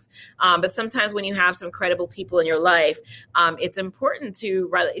thinks, but sometimes when you have some credible people in your life, it's important to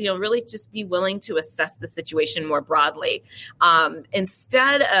really just be willing to assess the situation more broadly,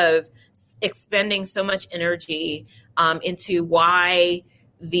 instead of expending so much energy into why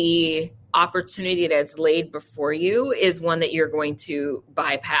the opportunity that's laid before you is one that you're going to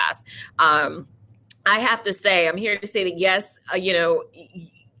bypass. I have to say, I'm here to say that yes, you know,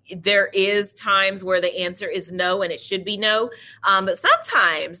 there is times where the answer is no, and it should be no. But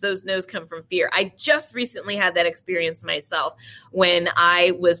sometimes those no's come from fear. I just recently had that experience myself when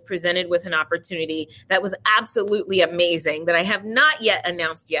I was presented with an opportunity that was absolutely amazing that I have not yet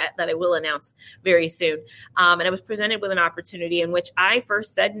announced yet, that I will announce very soon. And I was presented with an opportunity in which I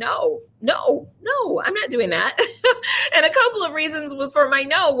first said, no, I'm not doing that. And a couple of reasons for my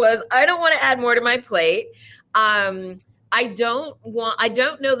no was I don't want to add more to my plate. I don't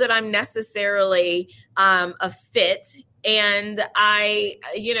know that I'm necessarily a fit. And I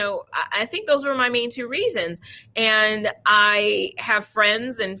think those were my main two reasons. And I have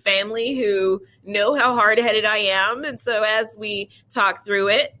friends and family who know how hard-headed I am. And so as we talk through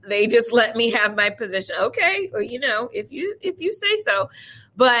it, they just let me have my position. Okay, well, you know, if you say so.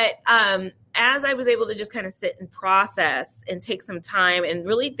 But as I was able to just kind of sit and process and take some time and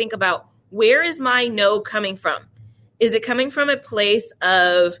really think about, where is my no coming from? Is it coming from a place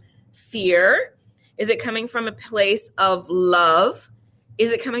of fear? Is it coming from a place of love?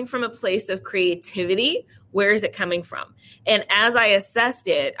 Is it coming from a place of creativity? Where is it coming from? And as I assessed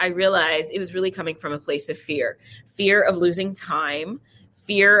it, I realized it was really coming from a place of fear of losing time,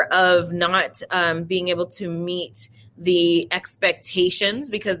 fear of not being able to meet the expectations,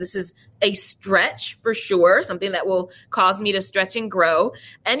 because this is a stretch for sure, something that will cause me to stretch and grow.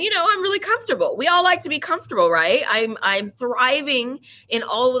 And, you know, I'm really comfortable. We all like to be comfortable, right? I'm thriving in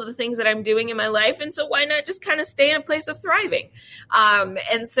all of the things that I'm doing in my life. And so why not just kind of stay in a place of thriving?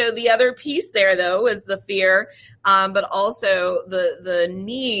 And so the other piece there, though, is the fear, but also the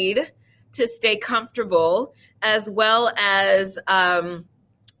need to stay comfortable, as well as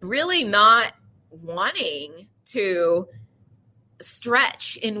really not wanting to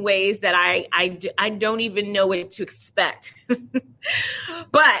stretch in ways that I don't even know what to expect.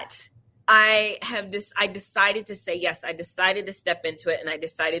 But I decided to say yes. I decided to step into it, and I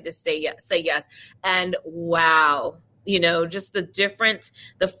decided to say yes. And wow, you know, just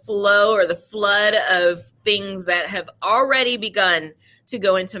the flow or the flood of things that have already begun to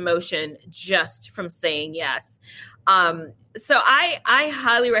go into motion just from saying yes. So I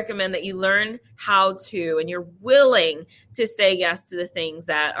highly recommend that you learn how to, and you're willing to say yes to the things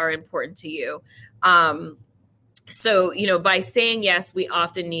that are important to you. So, you know, by saying yes, we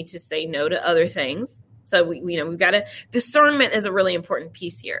often need to say no to other things. So we've got discernment is a really important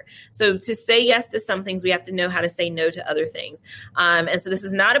piece here. So to say yes to some things, we have to know how to say no to other things. And so this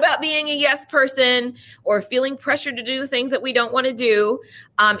is not about being a yes person or feeling pressured to do the things that we don't want to do.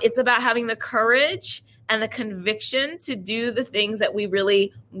 It's about having the courage and the conviction to do the things that we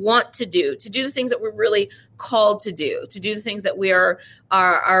really want to do the things that we're really called to do the things that we are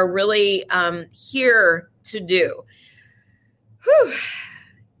really here to do. Whew.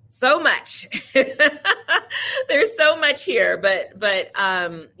 So much. There's so much here, but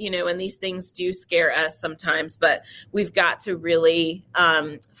and these things do scare us sometimes, but we've got to really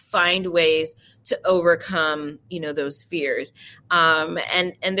find ways to overcome, those fears.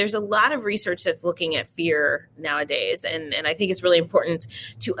 And there's a lot of research that's looking at fear nowadays. And I think it's really important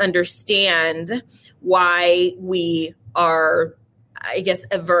to understand why we are, I guess,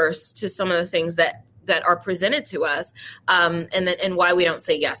 averse to some of the things that are presented to us, and why we don't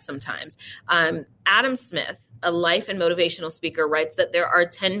say yes sometimes. Adam Smith, a life and motivational speaker, writes that there are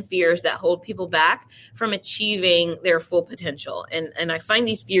 10 fears that hold people back from achieving their full potential. And I find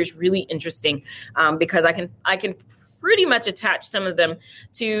these fears really interesting because I can pretty much attach some of them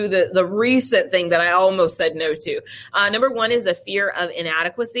to the recent thing that I almost said no to. Number one is the fear of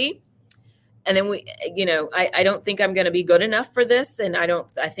inadequacy. And then I don't think I'm going to be good enough for this. And I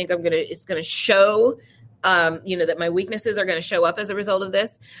think it's going to show, that my weaknesses are going to show up as a result of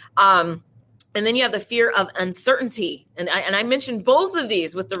this. And then you have the fear of uncertainty. And I mentioned both of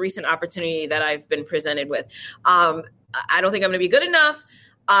these with the recent opportunity that I've been presented with. I don't think I'm going to be good enough.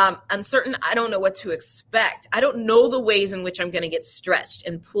 Uncertain. I don't know what to expect. I don't know the ways in which I'm going to get stretched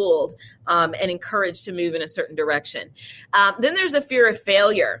and pulled and encouraged to move in a certain direction. Then there's a fear of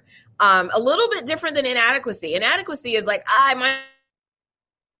failure. A little bit different than inadequacy. Inadequacy is like, my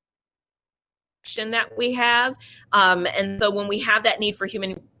that we have. And so when we have that need for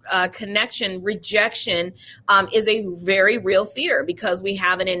human connection, rejection is a very real fear because we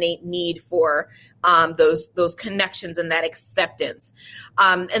have an innate need for those connections and that acceptance.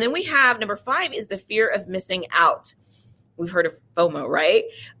 And then we have number 5 is the fear of missing out. We've heard of FOMO, right?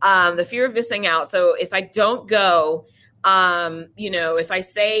 The fear of missing out. So if I don't go, if I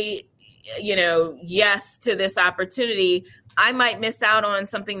say, yes to this opportunity, I might miss out on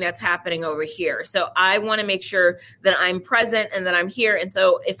something that's happening over here. So I want to make sure that I'm present and that I'm here. And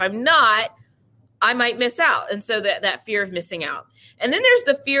so if I'm not, I might miss out. And so that fear of missing out. And then there's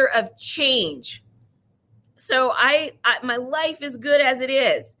the fear of change. So my life is good as it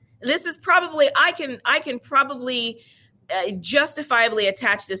is. This is probably, I can probably justifiably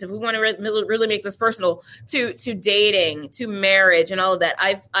attach this, if we want to really make this personal, to dating, to marriage and all of that.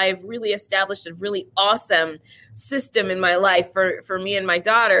 I've really established a really awesome system in my life for me and my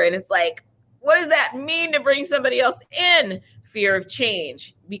daughter. And it's like, what does that mean to bring somebody else in? Fear of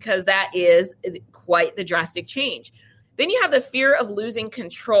change, because that is quite the drastic change. Then you have the fear of losing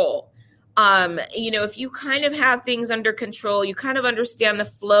control. If you kind of have things under control, you kind of understand the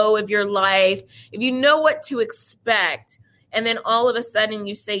flow of your life, if you know what to expect, and then all of a sudden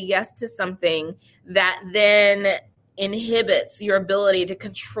you say yes to something that then inhibits your ability to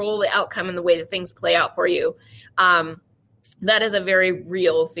control the outcome and the way that things play out for you. That is a very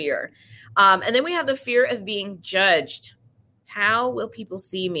real fear. And then we have the fear of being judged. How will people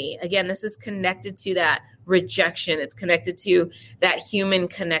see me? Again, this is connected to that rejection. It's connected to that human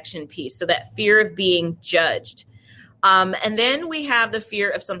connection piece. So that fear of being judged. And then we have the fear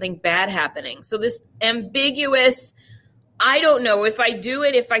of something bad happening. So this ambiguous, I don't know if I do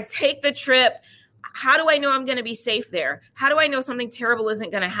it, if I take the trip, how do I know I'm going to be safe there? How do I know something terrible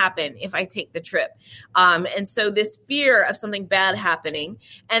isn't going to happen if I take the trip? And so this fear of something bad happening.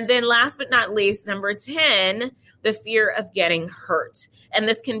 And then last but not least, number 10, the fear of getting hurt. And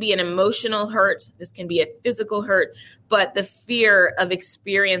this can be an emotional hurt. This can be a physical hurt, but the fear of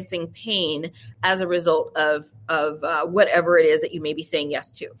experiencing pain as a result of whatever it is that you may be saying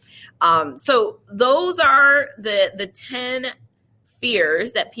yes to. So those are the 10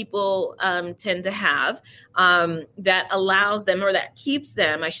 fears that people tend to have that allows them, or that keeps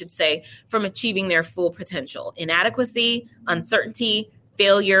them, I should say, from achieving their full potential. Inadequacy, uncertainty,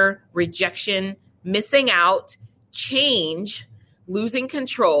 failure, rejection, missing out, change, losing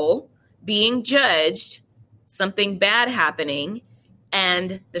control, being judged, something bad happening,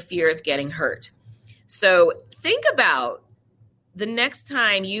 and the fear of getting hurt. So think about the next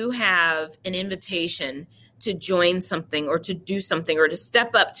time you have an invitation to join something or to do something or to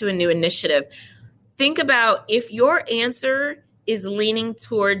step up to a new initiative. Think about if your answer is leaning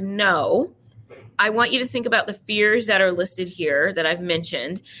toward no. I want you to think about the fears that are listed here that I've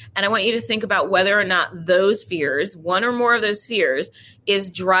mentioned. And I want you to think about whether or not those fears, one or more of those fears,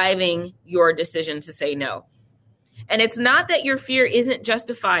 is driving your decision to say no. And it's not that your fear isn't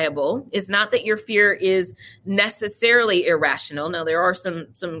justifiable. It's not that your fear is necessarily irrational. Now, there are some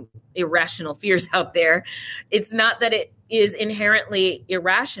irrational fears out there. It's not that it is inherently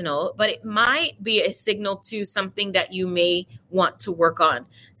irrational, but it might be a signal to something that you may want to work on,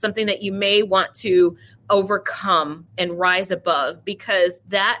 something that you may want to overcome and rise above, because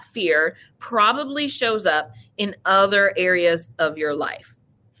that fear probably shows up in other areas of your life.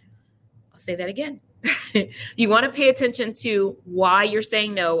 I'll say that again. You want to pay attention to why you're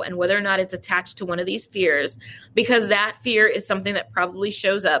saying no and whether or not it's attached to one of these fears, because that fear is something that probably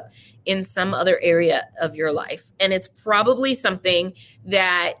shows up in some other area of your life. And it's probably something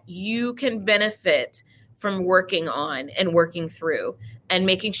that you can benefit from working on and working through and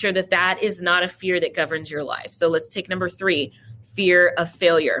making sure that that is not a fear that governs your life. So let's take number 3, fear of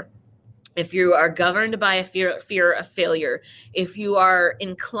failure. If you are governed by a fear of failure, if you are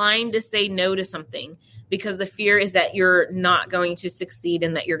inclined to say no to something because the fear is that you're not going to succeed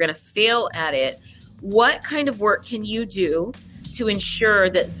and that you're going to fail at it, what kind of work can you do to ensure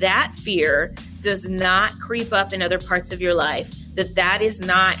that that fear does not creep up in other parts of your life, that is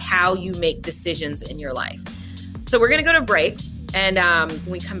not how you make decisions in your life? So we're going to go to break, and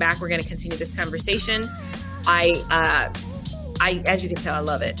when we come back, we're going to continue this conversation. I, as you can tell, I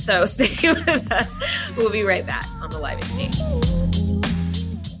love it. So stay with us. We'll be right back on the Live Exchange.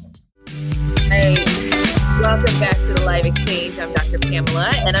 Hey, welcome back to the Live Exchange. I'm Dr.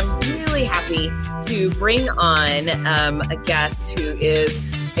 Pamela, and I'm really happy to bring on a guest who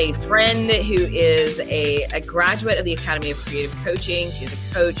is a friend, who is a graduate of the Academy of Creative Coaching. She's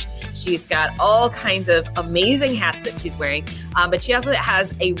a coach. She's got all kinds of amazing hats that she's wearing, but she also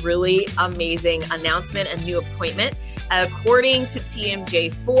has a really amazing announcement, a new appointment. According to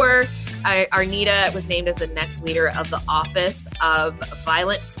TMJ4, Arnita was named as the next leader of the Office of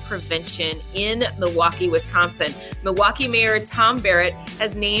Violence Prevention in Milwaukee, Wisconsin. Milwaukee Mayor Tom Barrett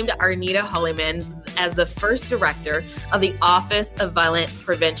has named Arnita Holliman as the first director of the Office of Violence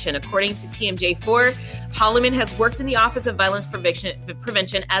Prevention. According to TMJ4, Holliman has worked in the Office of Violence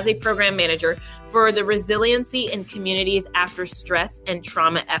Prevention as a program manager for the Resiliency in Communities After Stress and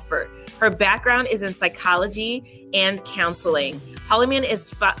Trauma effort. Her background is in psychology and counseling. Holliman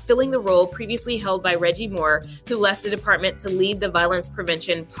is filling the role previously held by Reggie Moore, who left the department to lead the Violence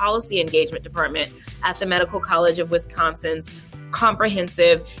Prevention Policy Engagement Department at the Medical College of Wisconsin's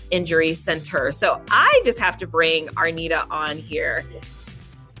Comprehensive Injury Center. So I just have to bring Arnita on here.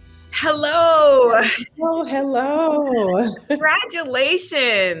 Hello. Oh, hello.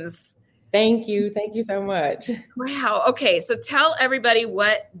 Congratulations. Thank you. Thank you so much. Wow. Okay. So tell everybody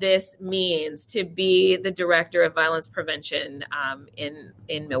what this means to be the director of violence prevention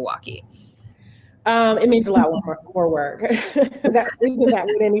in Milwaukee. It means a lot more work. Isn't that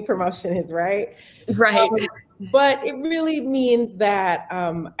what any promotion is, right? Right. But it really means that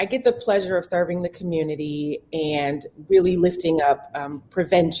I get the pleasure of serving the community and really lifting up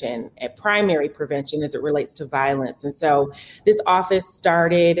prevention, primary prevention as it relates to violence. And so this office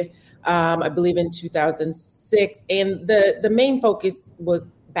started, I believe, in 2006. And the main focus was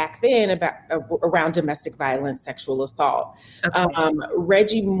back then around domestic violence, sexual assault. Okay.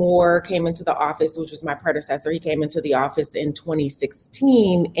 Reggie Moore came into the office, which was my predecessor. He came into the office in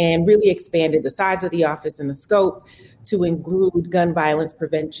 2016 and really expanded the size of the office and the scope to include gun violence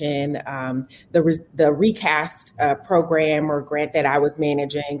prevention, the RECAST program or grant that I was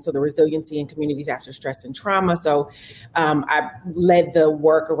managing, so the Resiliency in Communities After Stress and Trauma. So I led the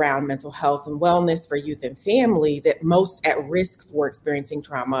work around mental health and wellness for youth and families at most at risk for experiencing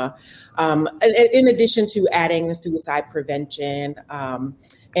trauma, in addition to adding the suicide prevention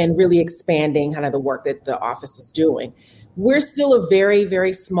and really expanding kind of the work that the office was doing. We're still a very,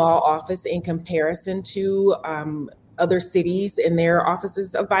 very small office in comparison to other cities in their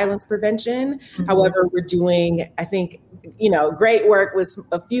offices of violence prevention. Mm-hmm. However, we're doing, I think, great work with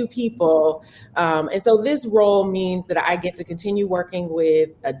a few people. And so this role means that I get to continue working with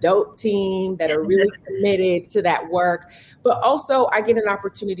a dope team that are really committed to that work. But also I get an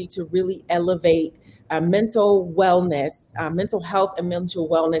opportunity to really elevate mental wellness, mental health and mental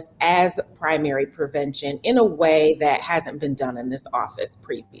wellness as primary prevention in a way that hasn't been done in this office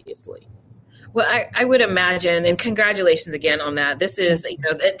previously. Well, I would imagine, and congratulations again on that. This is,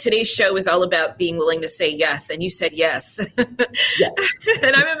 today's show is all about being willing to say yes, and you said yes. Yes.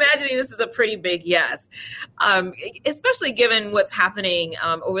 And I'm imagining this is a pretty big yes, especially given what's happening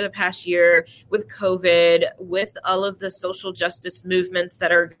over the past year with COVID, with all of the social justice movements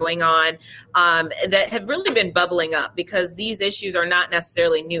that are going on that have really been bubbling up, because these issues are not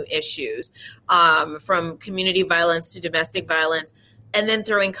necessarily new issues, from community violence to domestic violence and then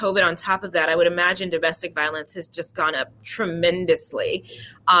throwing COVID on top of that, I would imagine domestic violence has just gone up tremendously.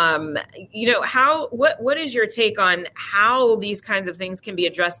 What is your take on how these kinds of things can be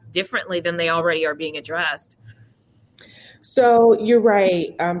addressed differently than they already are being addressed? So you're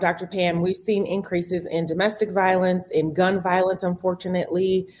right, Dr. Pam. We've seen increases in domestic violence, in gun violence,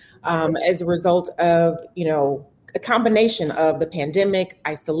 unfortunately, as a result of, a combination of the pandemic,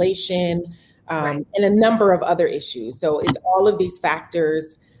 isolation, and a number of other issues. So it's all of these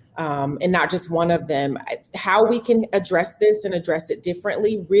factors, and not just one of them. How we can address this and address it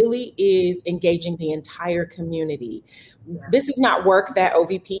differently really is engaging the entire community. This is not work that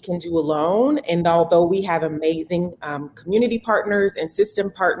OVP can do alone. And although we have amazing community partners and system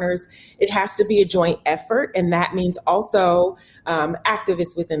partners, it has to be a joint effort. And that means also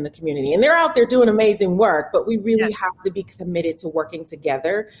activists within the community. And they're out there doing amazing work, but we really have to be committed to working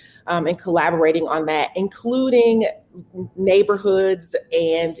together and collaborating on that, including neighborhoods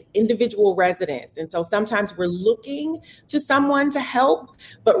and individual residents. And so sometimes we're looking to someone to help,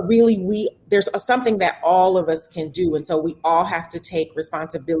 but really there's something that all of us can do. And so we all have to take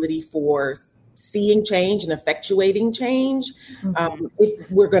responsibility for seeing change and effectuating change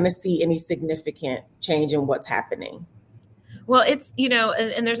if we're going to see any significant change in what's happening. Well, it's,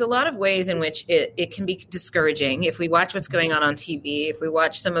 and there's a lot of ways in which it can be discouraging if we watch what's going on TV, if we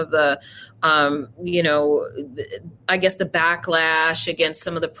watch some of the, I guess the backlash against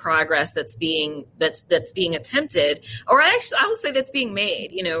some of the progress that's being attempted, or I will say that's being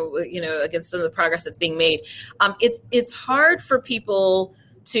made, against some of the progress that's being made. It's hard for people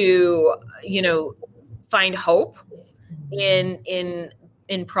to, find hope in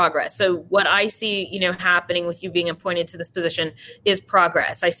progress. So what I see, happening with you being appointed to this position is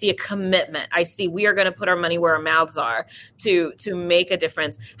progress. I see a commitment. I see we are going to put our money where our mouths are to make a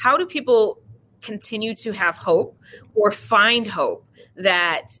difference. How do people continue to have hope or find hope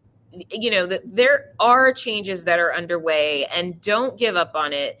that, that there are changes that are underway, and don't give up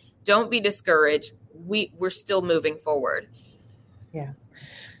on it. Don't be discouraged. We're still moving forward. Yeah.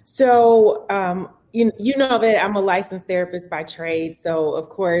 So, you know that I'm a licensed therapist by trade. So of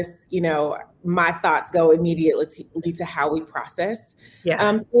course, my thoughts go immediately to how we process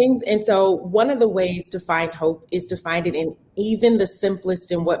things. And so one of the ways to find hope is to find it in even the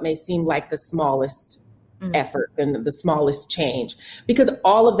simplest and what may seem like the smallest effort and the smallest change, because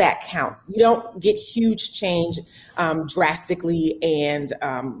all of that counts. You don't get huge change drastically and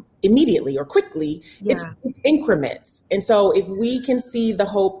immediately or quickly. It's increments. And so if we can see the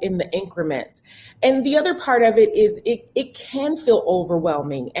hope in the increments, and the other part of it is it can feel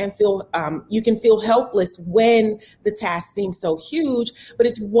overwhelming and you can feel helpless when the task seems so huge, but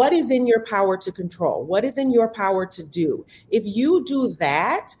it's what is in your power to control, what is in your power to do. If you do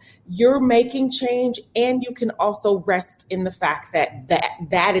that, you're making change, and you can also rest in the fact that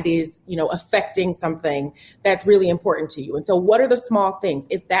it is, affecting something that's really important to you. And so what are the small things?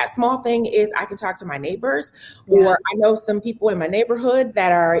 If that small thing is I can talk to my neighbors, or I know some people in my neighborhood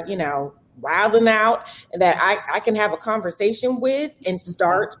that are, wilding out, and that I can have a conversation with and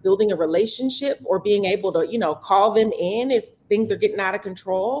start building a relationship, or being able to, call them in if things are getting out of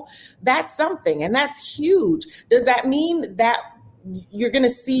control, that's something. And that's huge. Does that mean that you're going to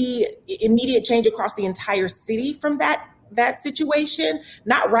see immediate change across the entire city from that situation?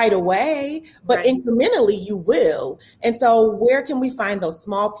 Not right away, but incrementally you will. And so where can we find those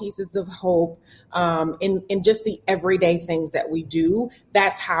small pieces of hope in just the everyday things that we do?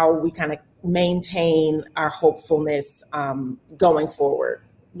 That's how we kind of maintain our hopefulness going forward.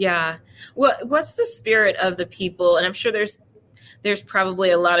 Yeah. What's the spirit of the people? And I'm sure there's probably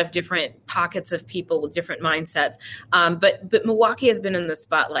a lot of different pockets of people with different mindsets. But Milwaukee has been in the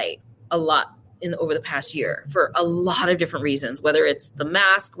spotlight a lot over the past year for a lot of different reasons, whether it's the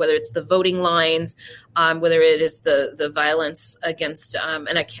mask, whether it's the voting lines, whether it is the violence against,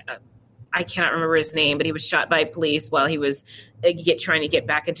 and I cannot remember his name, but he was shot by police while he was trying to get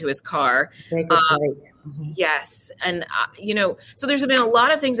back into his car. Yes. And, so there's been a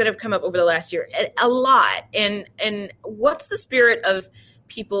lot of things that have come up over the last year, a lot. And what's the spirit of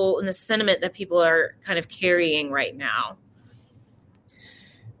people and the sentiment that people are kind of carrying right now?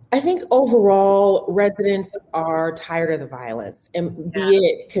 I think overall residents are tired of the violence, and be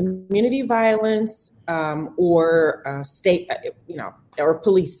it community violence or state, or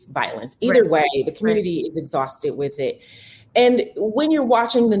police violence. Either way, the community is exhausted with it. And when you're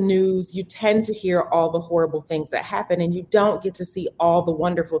watching the news, you tend to hear all the horrible things that happen, and you don't get to see all the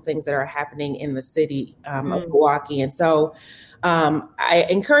wonderful things that are happening in the city of Milwaukee. And so I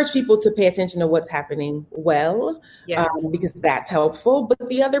encourage people to pay attention to what's happening because that's helpful. But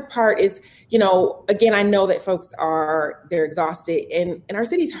the other part is, again, I know that folks they're exhausted and our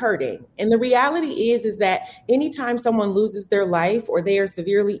city's hurting. And the reality is that anytime someone loses their life or they are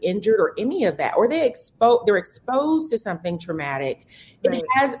severely injured or any of that, or they're exposed to something traumatic, it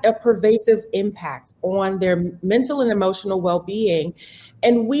has a pervasive impact on their mental and emotional well-being.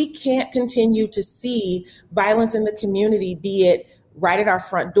 And we can't continue to see violence in the community, be it right at our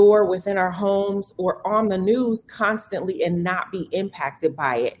front door, within our homes, or on the news constantly, and not be impacted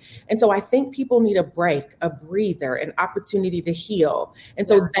by it. And so I think people need a break, a breather, an opportunity to heal. And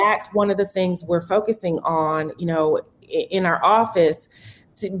so that's one of the things we're focusing on, in our office,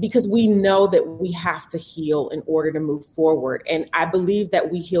 because we know that we have to heal in order to move forward. And I believe that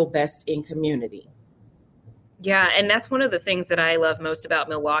we heal best in community. Yeah, and that's one of the things that I love most about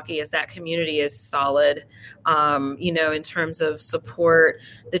Milwaukee is that community is solid, in terms of support,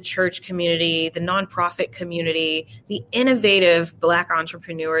 the church community, the nonprofit community, the innovative Black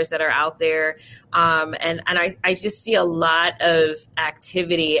entrepreneurs that are out there. And I just see a lot of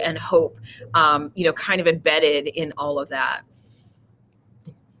activity and hope, kind of embedded in all of that.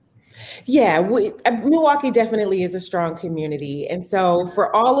 Yeah, Milwaukee definitely is a strong community. And so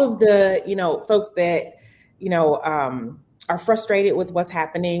for all of the, folks that, are frustrated with what's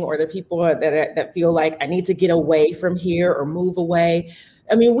happening, or the people that feel like I need to get away from here or move away.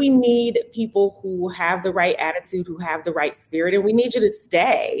 I mean, we need people who have the right attitude, who have the right spirit, and we need you to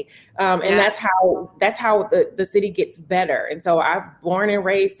stay. And that's how the city gets better. And so I'm born and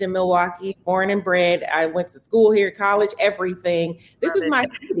raised in Milwaukee, born and bred. I went to school here, college, everything. This is my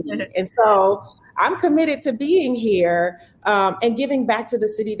city. And so I'm committed to being here and giving back to the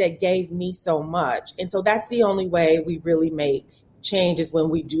city that gave me so much. And so that's the only way we really make change, is when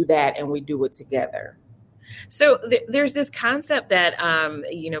we do that and we do it together. So there's this concept that,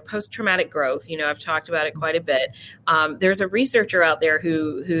 post-traumatic growth, I've talked about it quite a bit. There's a researcher out there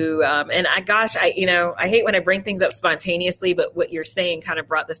who I hate when I bring things up spontaneously, but what you're saying kind of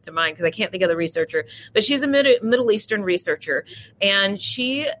brought this to mind because I can't think of the researcher, but she's a Middle Eastern researcher. And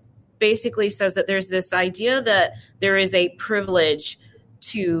she basically says that there's this idea that there is a privilege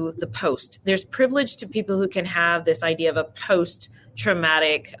to the post. There's privilege to people who can have this idea of a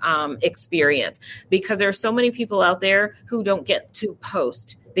post-traumatic experience, because there are so many people out there who don't get to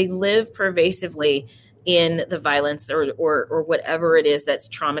post. They live pervasively in the violence or whatever it is that's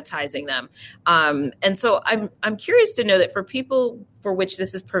traumatizing them. And so I'm curious to know that for people for which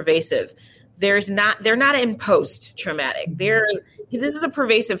this is pervasive, they're not in post-traumatic. This is a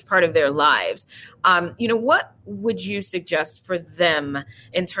pervasive part of their lives. What would you suggest for them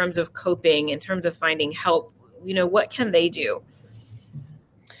in terms of coping, in terms of finding help? What can they do?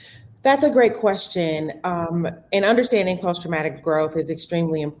 That's a great question. And understanding post-traumatic growth is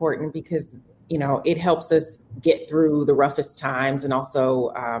extremely important because, it helps us get through the roughest times and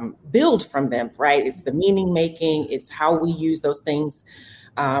also build from them, right? It's the meaning making, it's how we use those things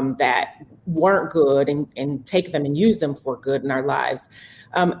that weren't good and take them and use them for good in our lives.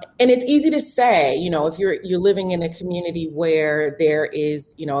 And it's easy to say, if you're living in a community where there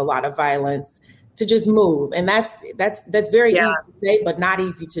is, a lot of violence, to just move. And that's very easy to say, but not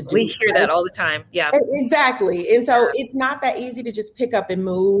easy to do. We hear that all the time. Yeah, exactly. And so it's not that easy to just pick up and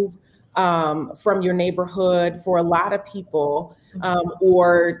move from your neighborhood for a lot of people,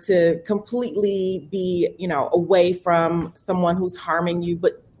 or to completely be, away from someone who's harming you.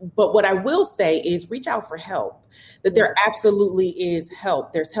 But what I will say is reach out for help, that there absolutely is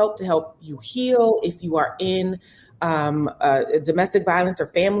help. There's help to help you heal if you are in a domestic violence or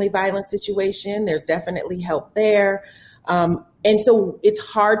family violence situation. There's definitely help there. And so it's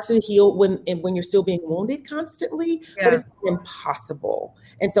hard to heal when you're still being wounded constantly, but it's impossible.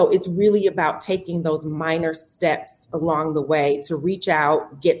 And so it's really about taking those minor steps along the way to reach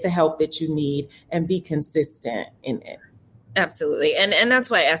out, get the help that you need, and be consistent in it. Absolutely. And that's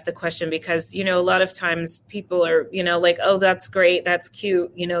why I asked the question, because, a lot of times people are, like, oh, that's great. That's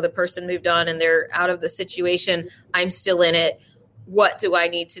cute. The person moved on and they're out of the situation. I'm still in it. What do I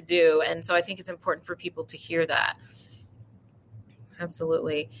need to do? And so I think it's important for people to hear that.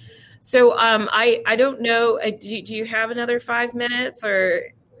 Absolutely. So I don't know. Do you have another 5 minutes, or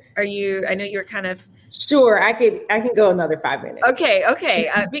are you? I know you're kind of. Sure, I can go another 5 minutes. Okay.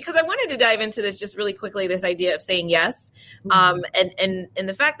 Because I wanted to dive into this just really quickly. This idea of saying yes, and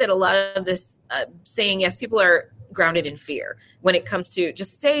the fact that a lot of this saying yes, people are grounded in fear when it comes to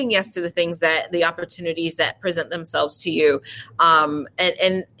just saying yes to the things the opportunities that present themselves to you.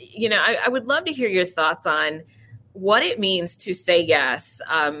 And you know, I would love to hear your thoughts on what it means to say yes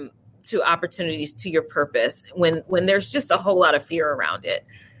to opportunities, to your purpose, when there's just a whole lot of fear around it.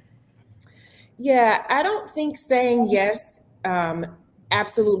 Yeah, I don't think saying yes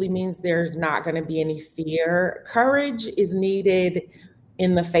absolutely means there's not going to be any fear. Courage is needed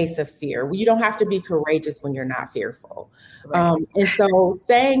in the face of fear. You don't have to be courageous when you're not fearful. Right. And so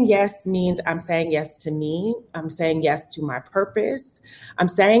saying yes means I'm saying yes to me. I'm saying yes to my purpose. I'm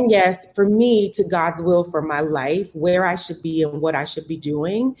saying yes for me to God's will for my life, where I should be and what I should be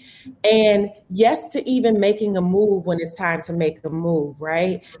doing. And yes to even making a move when it's time to make a move,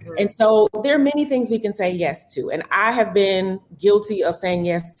 right? Mm-hmm. And so there are many things we can say yes to. And I have been guilty of saying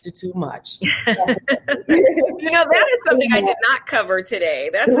yes to too much. You know, that is something I did not cover today.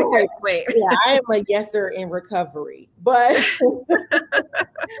 That's a good point. Yeah, I am a yeser in recovery. But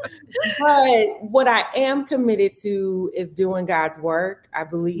what I am committed to is doing God's work. I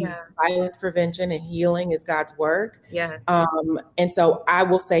believe violence prevention and healing is God's work. Yes. And so I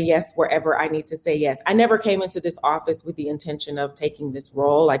will say yes wherever I need to say yes. I never came into this office with the intention of taking this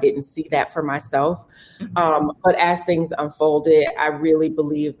role. I didn't see that for myself. Mm-hmm. But as things unfolded, I really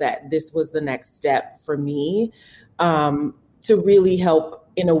believe that this was the next step for me to really help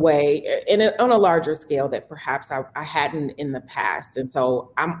in a way, on a larger scale that perhaps I hadn't in the past. And so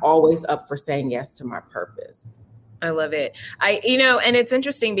I'm always up for saying yes to my purpose. I love it. And it's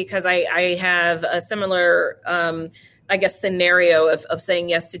interesting because I have a similar, scenario of saying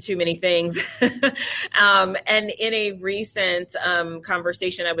yes to too many things. And in a recent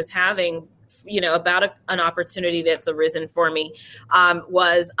conversation I was having, about an opportunity that's arisen for me,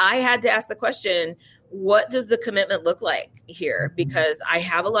 was I had to ask the question, what does the commitment look like here? Because I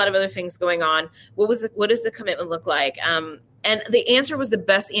have a lot of other things going on. What does the commitment look like? And the answer was the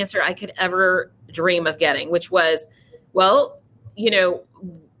best answer I could ever dream of getting, which was, well,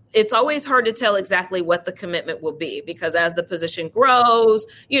 it's always hard to tell exactly what the commitment will be, because as the position grows,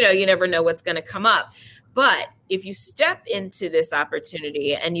 you never know what's going to come up. But if you step into this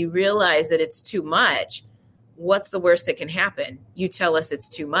opportunity and you realize that it's too much, what's the worst that can happen? You tell us it's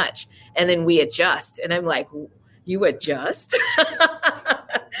too much, and then we adjust. And I'm like, you adjust?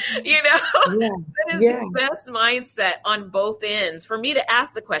 That is the best mindset on both ends, for me to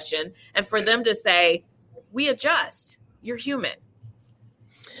ask the question and for them to say, we adjust. You're human.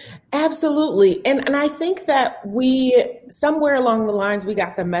 Absolutely. And I think that somewhere along the lines, we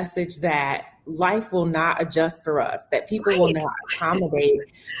got the message that life will not adjust for us, that people will not accommodate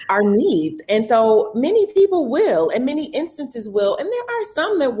our needs. And so many people will, and many instances will, and there are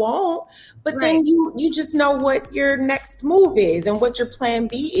some that won't, but then you just know what your next move is and what your plan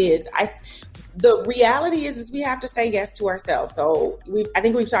B is. The reality is we have to say yes to ourselves. So I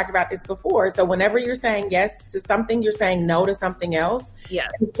think we've talked about this before. So whenever you're saying yes to something, you're saying no to something else. Yeah.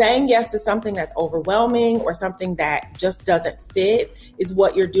 And saying yes to something that's overwhelming or something that just doesn't fit is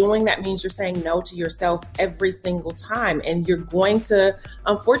what you're doing. That means you're saying no to yourself every single time. And you're going to,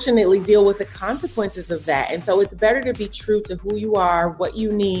 unfortunately, deal with the consequences of that. And so it's better to be true to who you are, what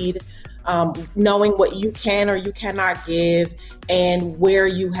you need, knowing what you can or you cannot give, and where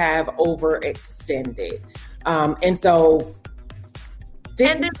you have overextended. And so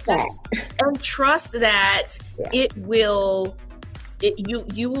and trust that you will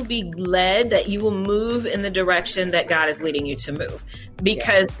be led, that you will move in the direction that God is leading you to move.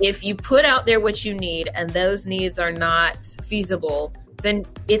 Because if you put out there what you need and those needs are not feasible, then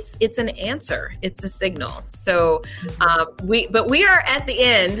it's an answer. It's a signal. So we are at the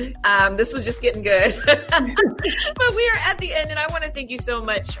end. This was just getting good, but we are at the end. And I want to thank you so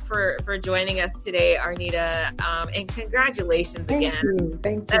much for joining us today, Arnita. And congratulations again.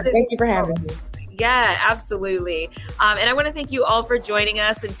 Thank you for having me. Yeah, absolutely. And I want to thank you all for joining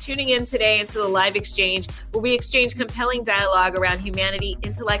us and tuning in today into the live exchange, where we exchange compelling dialogue around humanity,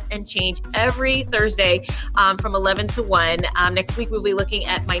 intellect, and change every Thursday from 11 to 1. Next week, we'll be looking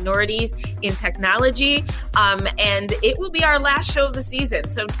at minorities in technology, and it will be our last show of the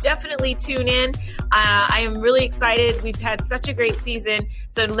season. So definitely tune in. I am really excited. We've had such a great season.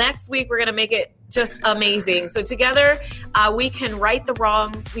 So next week, we're going to make it just amazing. So together, we can right the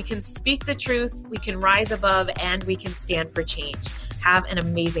wrongs, we can speak the truth, we can rise above, and we can stand for change. Have an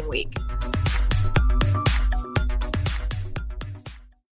amazing week.